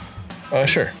there.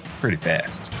 Sure. Pretty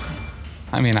fast.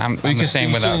 I mean, I'm the same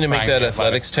you without need to make trying that to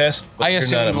athletics test. but I you're not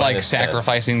assumed at like minus 10.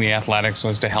 sacrificing the athletics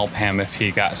was to help him if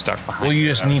he got stuck behind. Well, you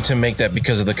just need to make that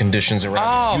because of the conditions around.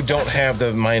 Oh, You don't have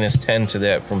the minus 10 to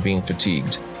that from being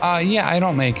fatigued. Yeah, I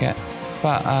don't make it,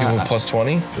 but Even with plus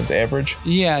 20, it's average.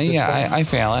 yeah, point? I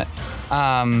fail it,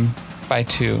 by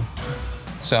 2.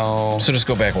 So So just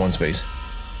go back 1 space.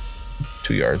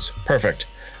 2 yards. Perfect.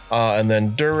 And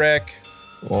then Durek,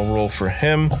 we'll roll for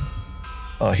him.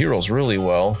 He rolls really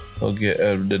well. He'll get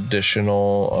an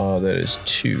additional, that is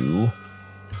 2.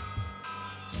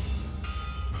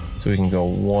 So we can go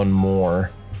 1 more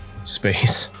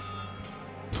space.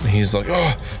 And he's like,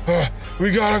 we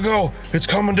gotta go. It's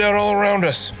coming down all around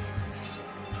us.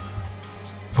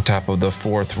 On top of the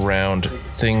 4th round,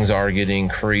 things are getting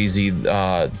crazy.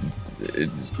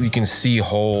 You can see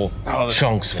whole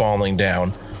chunks falling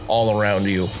down all around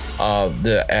you.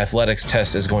 The athletics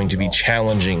test is going to be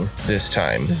challenging this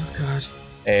time. Oh, God.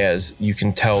 As you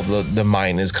can tell the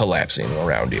mine is collapsing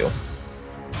around you.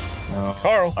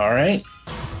 Carl. All right.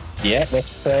 Yeah,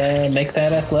 let's make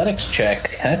that athletics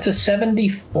check. That's a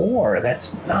 74.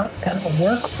 That's not gonna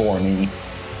work for me.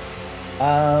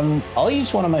 I'll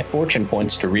use one of my fortune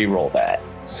points to re-roll that.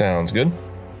 Sounds good.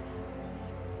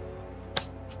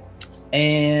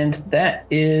 And that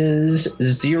is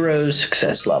 0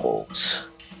 success levels.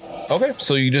 Okay,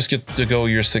 so you just get to go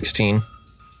your 16.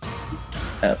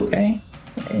 Okay.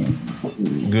 Good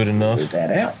Move enough.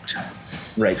 that out.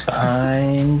 Right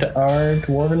behind our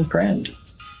dwarven friend.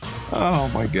 Oh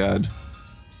my god.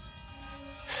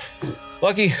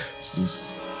 Lucky. This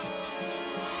is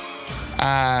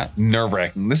uh,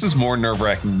 nerve-wracking. This is more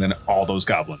nerve-wracking than all those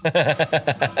goblins.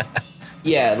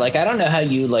 Yeah, like I don't know how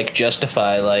you like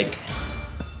justify like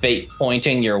fate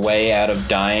pointing your way out of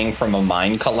dying from a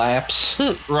mine collapse.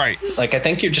 Right. Like I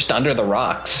think you're just under the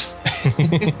rocks.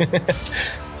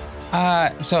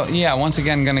 so yeah, once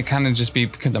again, gonna kind of just be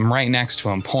because I'm right next to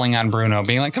him, pulling on Bruno,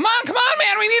 being like, come on,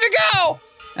 man, we need to go.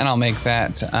 And I'll make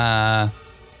that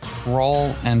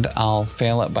roll, and I'll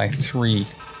fail it by 3.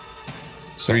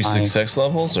 So 3 success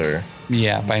levels, or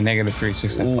Yeah, by -3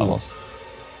 success levels.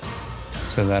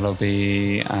 So that'll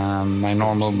be my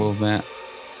normal movement.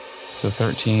 So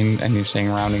 13, and you're saying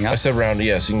rounding I up. said round.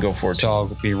 Yes, you can go 14. So I'll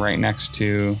be right next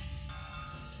to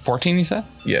 14. You said?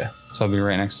 Yeah. So I'll be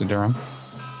right next to Durham.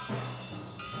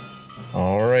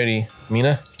 Alrighty,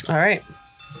 Mina. All right.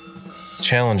 It's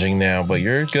challenging now, but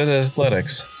you're good at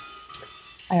athletics.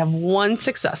 I have 1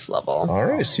 success level. All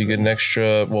right, so you get an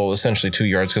extra, well, essentially 2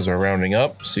 yards because we're rounding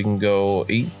up. So you can go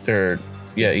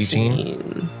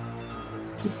 18.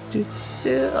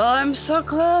 Oh, I'm so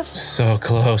close. So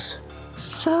close.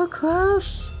 So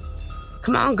close.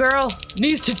 Come on, girl.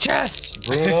 Knees to chest.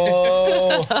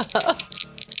 Bruno.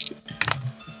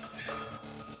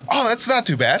 Oh, that's not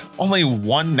too bad. Only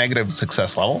 1 negative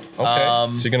success level.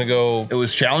 Okay, so you're gonna go. It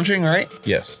was challenging, right?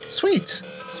 Yes. Sweet.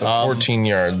 So 14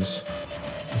 yards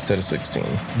instead of 16.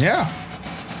 Yeah.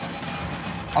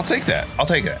 I'll take that.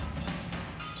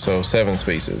 So 7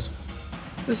 spaces.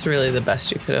 This is really the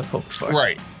best you could have hoped for.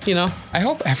 Right. You know? I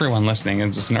hope everyone listening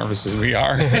is as nervous as we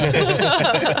are.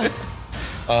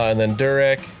 And then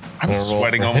Durek. I'm gonna roll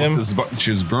sweating for almost him. as much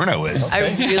as Bruno is.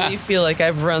 I really feel like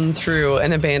I've run through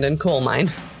an abandoned coal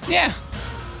mine. Yeah.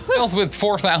 Filled with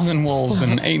 4,000 wolves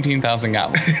and 18,000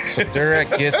 goblins. So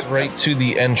Durek gets right to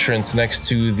the entrance next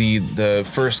to the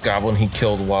first goblin he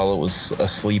killed while it was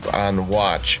asleep on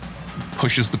watch.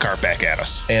 Pushes the cart back at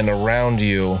us. And around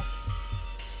you,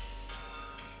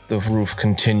 the roof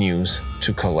continues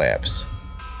to collapse.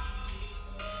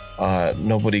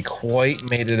 Nobody quite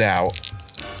made it out.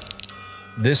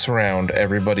 This round,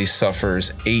 everybody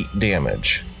suffers 8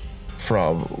 damage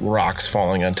from rocks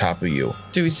falling on top of you.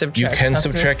 Do we subtract You can toughness?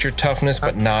 subtract your toughness,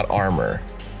 but not armor.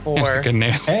 Thanks to Or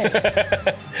goodness.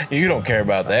 You don't care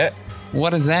about that.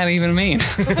 What does that even mean?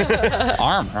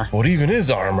 Armor. What even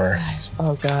is armor?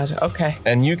 oh god, okay.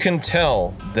 And you can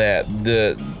tell that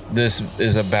this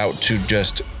is about to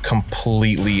just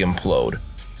completely implode.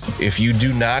 If you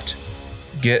do not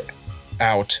get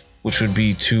out, which would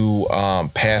be to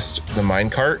past the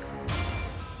minecart,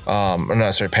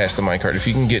 past the minecart. If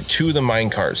you can get to the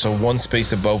minecart, so one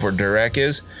space above where Durak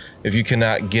is, if you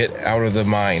cannot get out of the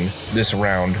mine this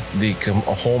round, the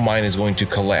whole mine is going to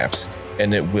collapse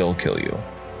and it will kill you.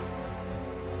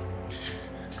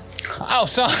 Oh,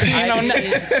 so, NBD,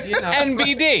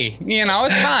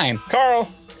 it's fine.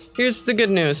 Carl. Here's the good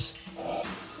news. All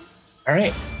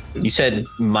right. You said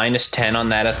 -10 on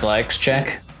that athletics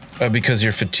check? Because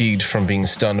you're fatigued from being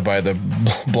stunned by the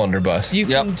blunderbuss. You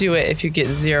can do it if you get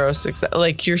 0 success.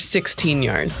 Like you're 16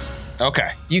 yards.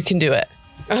 Okay. You can do it.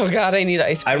 Oh God, I need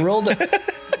ice cream. I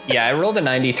rolled a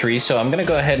 93, so I'm going to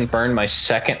go ahead and burn my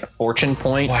second fortune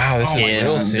point. Wow, this is in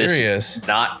real this serious.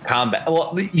 Not combat.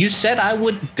 Well, you said I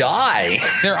would die.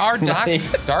 There are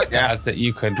dark gods that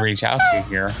you could reach out to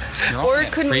here. Or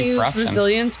couldn't you use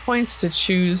resilience points to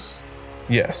choose?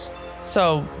 Yes.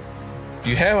 So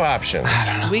you have options.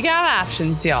 We got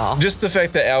options, y'all. Just the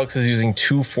fact that Alex is using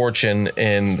 2 fortune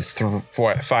in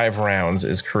 5 rounds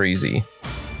is crazy.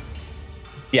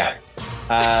 Yeah.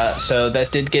 So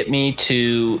that did get me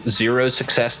to 0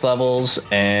 success levels,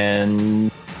 and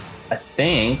I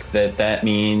think that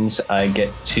means I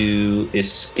get to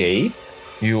escape.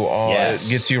 It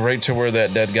gets you right to where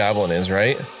that dead goblin is,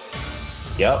 right?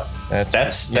 Yep. That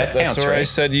counts, that's where right? I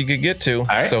said you could get to.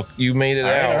 Right. So you made it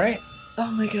out. All right.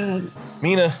 Oh my God.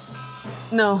 Mina.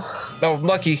 No. Oh,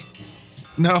 Lucky.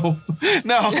 No.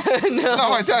 No.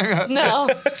 My time. No.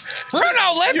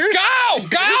 Bruno, let's go!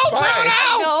 Go,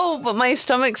 Bruno! No, but my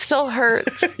stomach still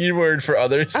hurts. You're worried for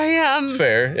others. I am.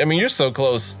 Fair. I mean, you're so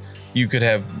close. You could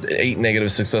have 8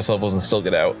 negative success levels and still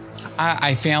get out.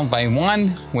 I failed by 1,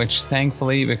 which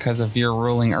thankfully, because of your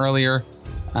ruling earlier,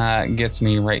 gets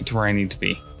me right to where I need to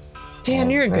be.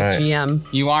 Dan, you're a good GM.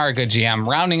 You are a good GM.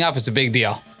 Rounding up is a big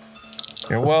deal.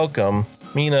 You're welcome.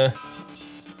 Mina.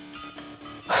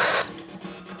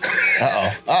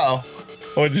 Uh-oh.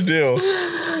 What'd you do?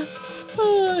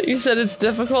 You said it's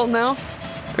difficult now?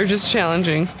 Or just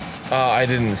challenging? I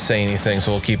didn't say anything,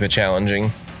 so we'll keep it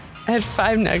challenging. I had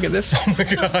 5 negatives. Oh my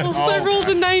God. I rolled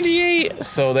a 98.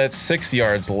 So that's 6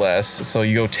 yards less. So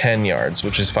you go 10 yards,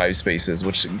 which is 5 spaces,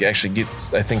 which actually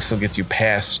still gets you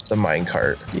past the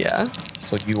minecart. Yeah.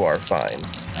 So you are fine.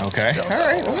 Okay. All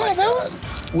right. Well, that was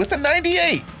with a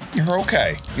 98. You're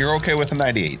okay. You're okay with a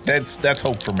 98. That's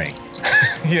hope for me.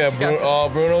 Yeah,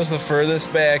 Bruno's the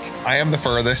furthest back. I am the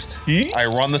furthest. I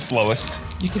run the slowest.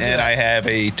 You can do and it. I have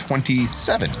a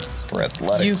 27 for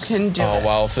athletics. You can do it. Oh,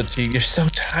 wow, fatigue. You're so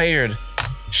tired.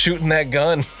 Shooting that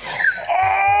gun.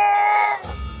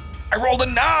 I rolled a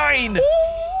 9.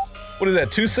 What is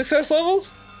that, 2 success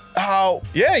levels? Oh.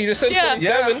 Yeah, you just said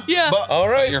 27. Yeah. But All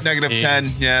right. negative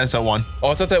 10. Yeah, so 1.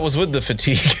 Oh, I thought that was with the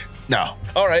fatigue. No.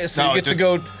 All right, so No, you get just- to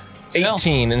go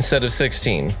 18 instead of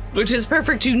 16. Which is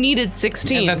perfect. You needed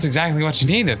 16. And that's exactly what you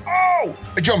needed. Oh!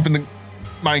 I jump in the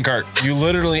minecart. You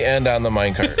literally end on the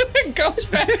minecart. It goes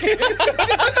back.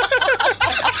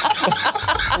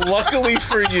 Luckily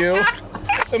for you,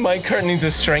 the minecart needs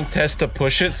a strength test to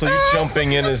push it, so you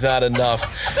jumping in is not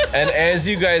enough. And as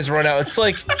you guys run out, it's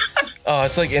like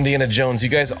Indiana Jones. You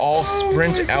guys all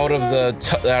sprint out of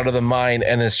the mine,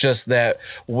 and it's just that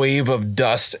wave of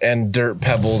dust and dirt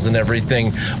pebbles and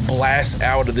everything blasts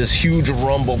out of this huge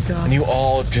rumble, and you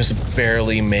all just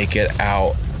barely make it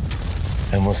out.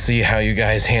 And we'll see how you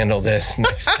guys handle this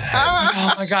next time.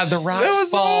 Oh my God, the rocks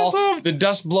fall, awesome. the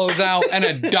dust blows out, and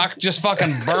a duck just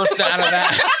fucking bursts out of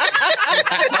that.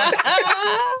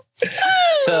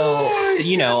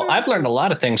 So, I've learned a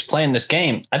lot of things playing this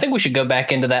game. I think we should go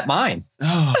back into that mine.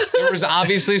 There was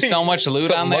obviously so much loot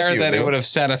Something on there lucky that would it do. would have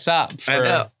set us up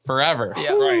for forever.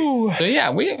 Yeah. Right. So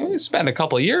yeah, we spent a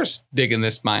couple of years digging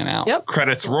this mine out. Yep.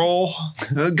 Credits roll.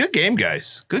 Good game,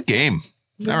 guys. Good game.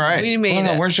 All right. We made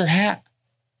Bruno, it. where's your hat?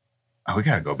 Oh, we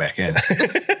got to go back in.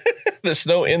 There's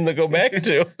no inn to go back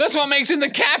to. That's what makes him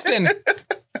the captain.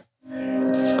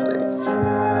 It's funny.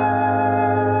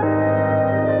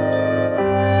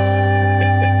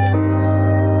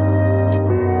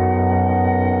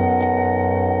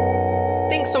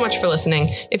 Thanks so much for listening.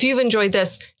 If you've enjoyed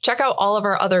this, check out all of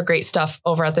our other great stuff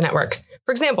over at the network.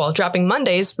 For example, dropping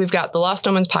Mondays, we've got the Lost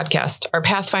Omens podcast, our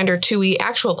Pathfinder 2e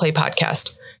actual play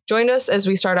podcast. Join us as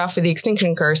we start off with the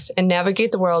Extinction Curse and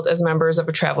navigate the world as members of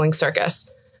a traveling circus.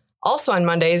 Also on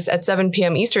Mondays at 7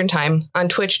 p.m. Eastern Time on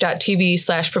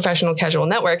twitch.tv/Professional Casual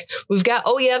Network, we've got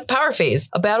Oh Yeah, Power Phase,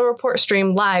 a battle report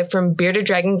stream live from Bearded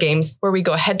Dragon Games where we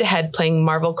go head-to-head playing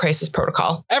Marvel Crisis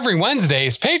Protocol. Every Wednesday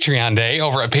is Patreon Day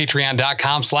over at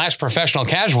patreon.com/Professional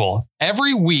Casual.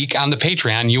 Every week on the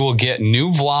Patreon, you will get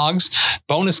new vlogs,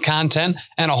 bonus content,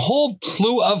 and a whole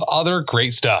slew of other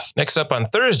great stuff. Next up on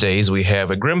Thursdays, we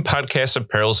have a Grim Podcast of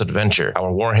Perilous Adventure,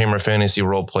 our Warhammer Fantasy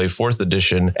Roleplay 4th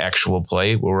Edition actual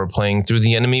play, where we're playing through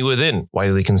The Enemy Within,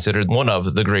 widely considered one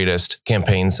of the greatest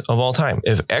campaigns of all time.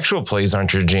 If actual plays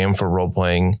aren't your jam for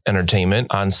role-playing entertainment,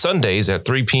 on Sundays at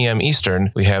 3 p.m.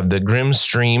 Eastern, we have the Grim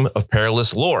Stream of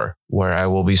Perilous Lore, where I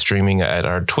will be streaming at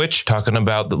our Twitch talking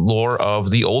about the lore of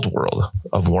the old world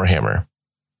of Warhammer.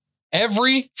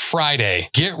 Every Friday,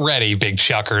 get ready, big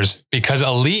chuckers, because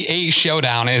Elite 8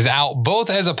 Showdown is out both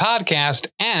as a podcast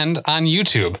and on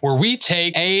YouTube, where we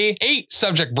take a 8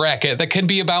 subject bracket that can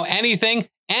be about anything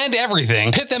and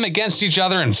everything, pit them against each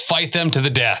other and fight them to the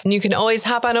death. And you can always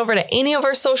hop on over to any of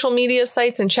our social media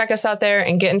sites and check us out there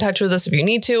and get in touch with us if you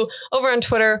need to. Over on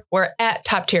Twitter, we're at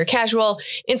Top Tier Casual.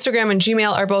 Instagram and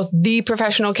Gmail are both The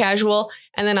Professional Casual.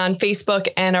 And then on Facebook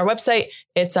and our website,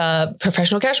 it's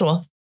Professional Casual.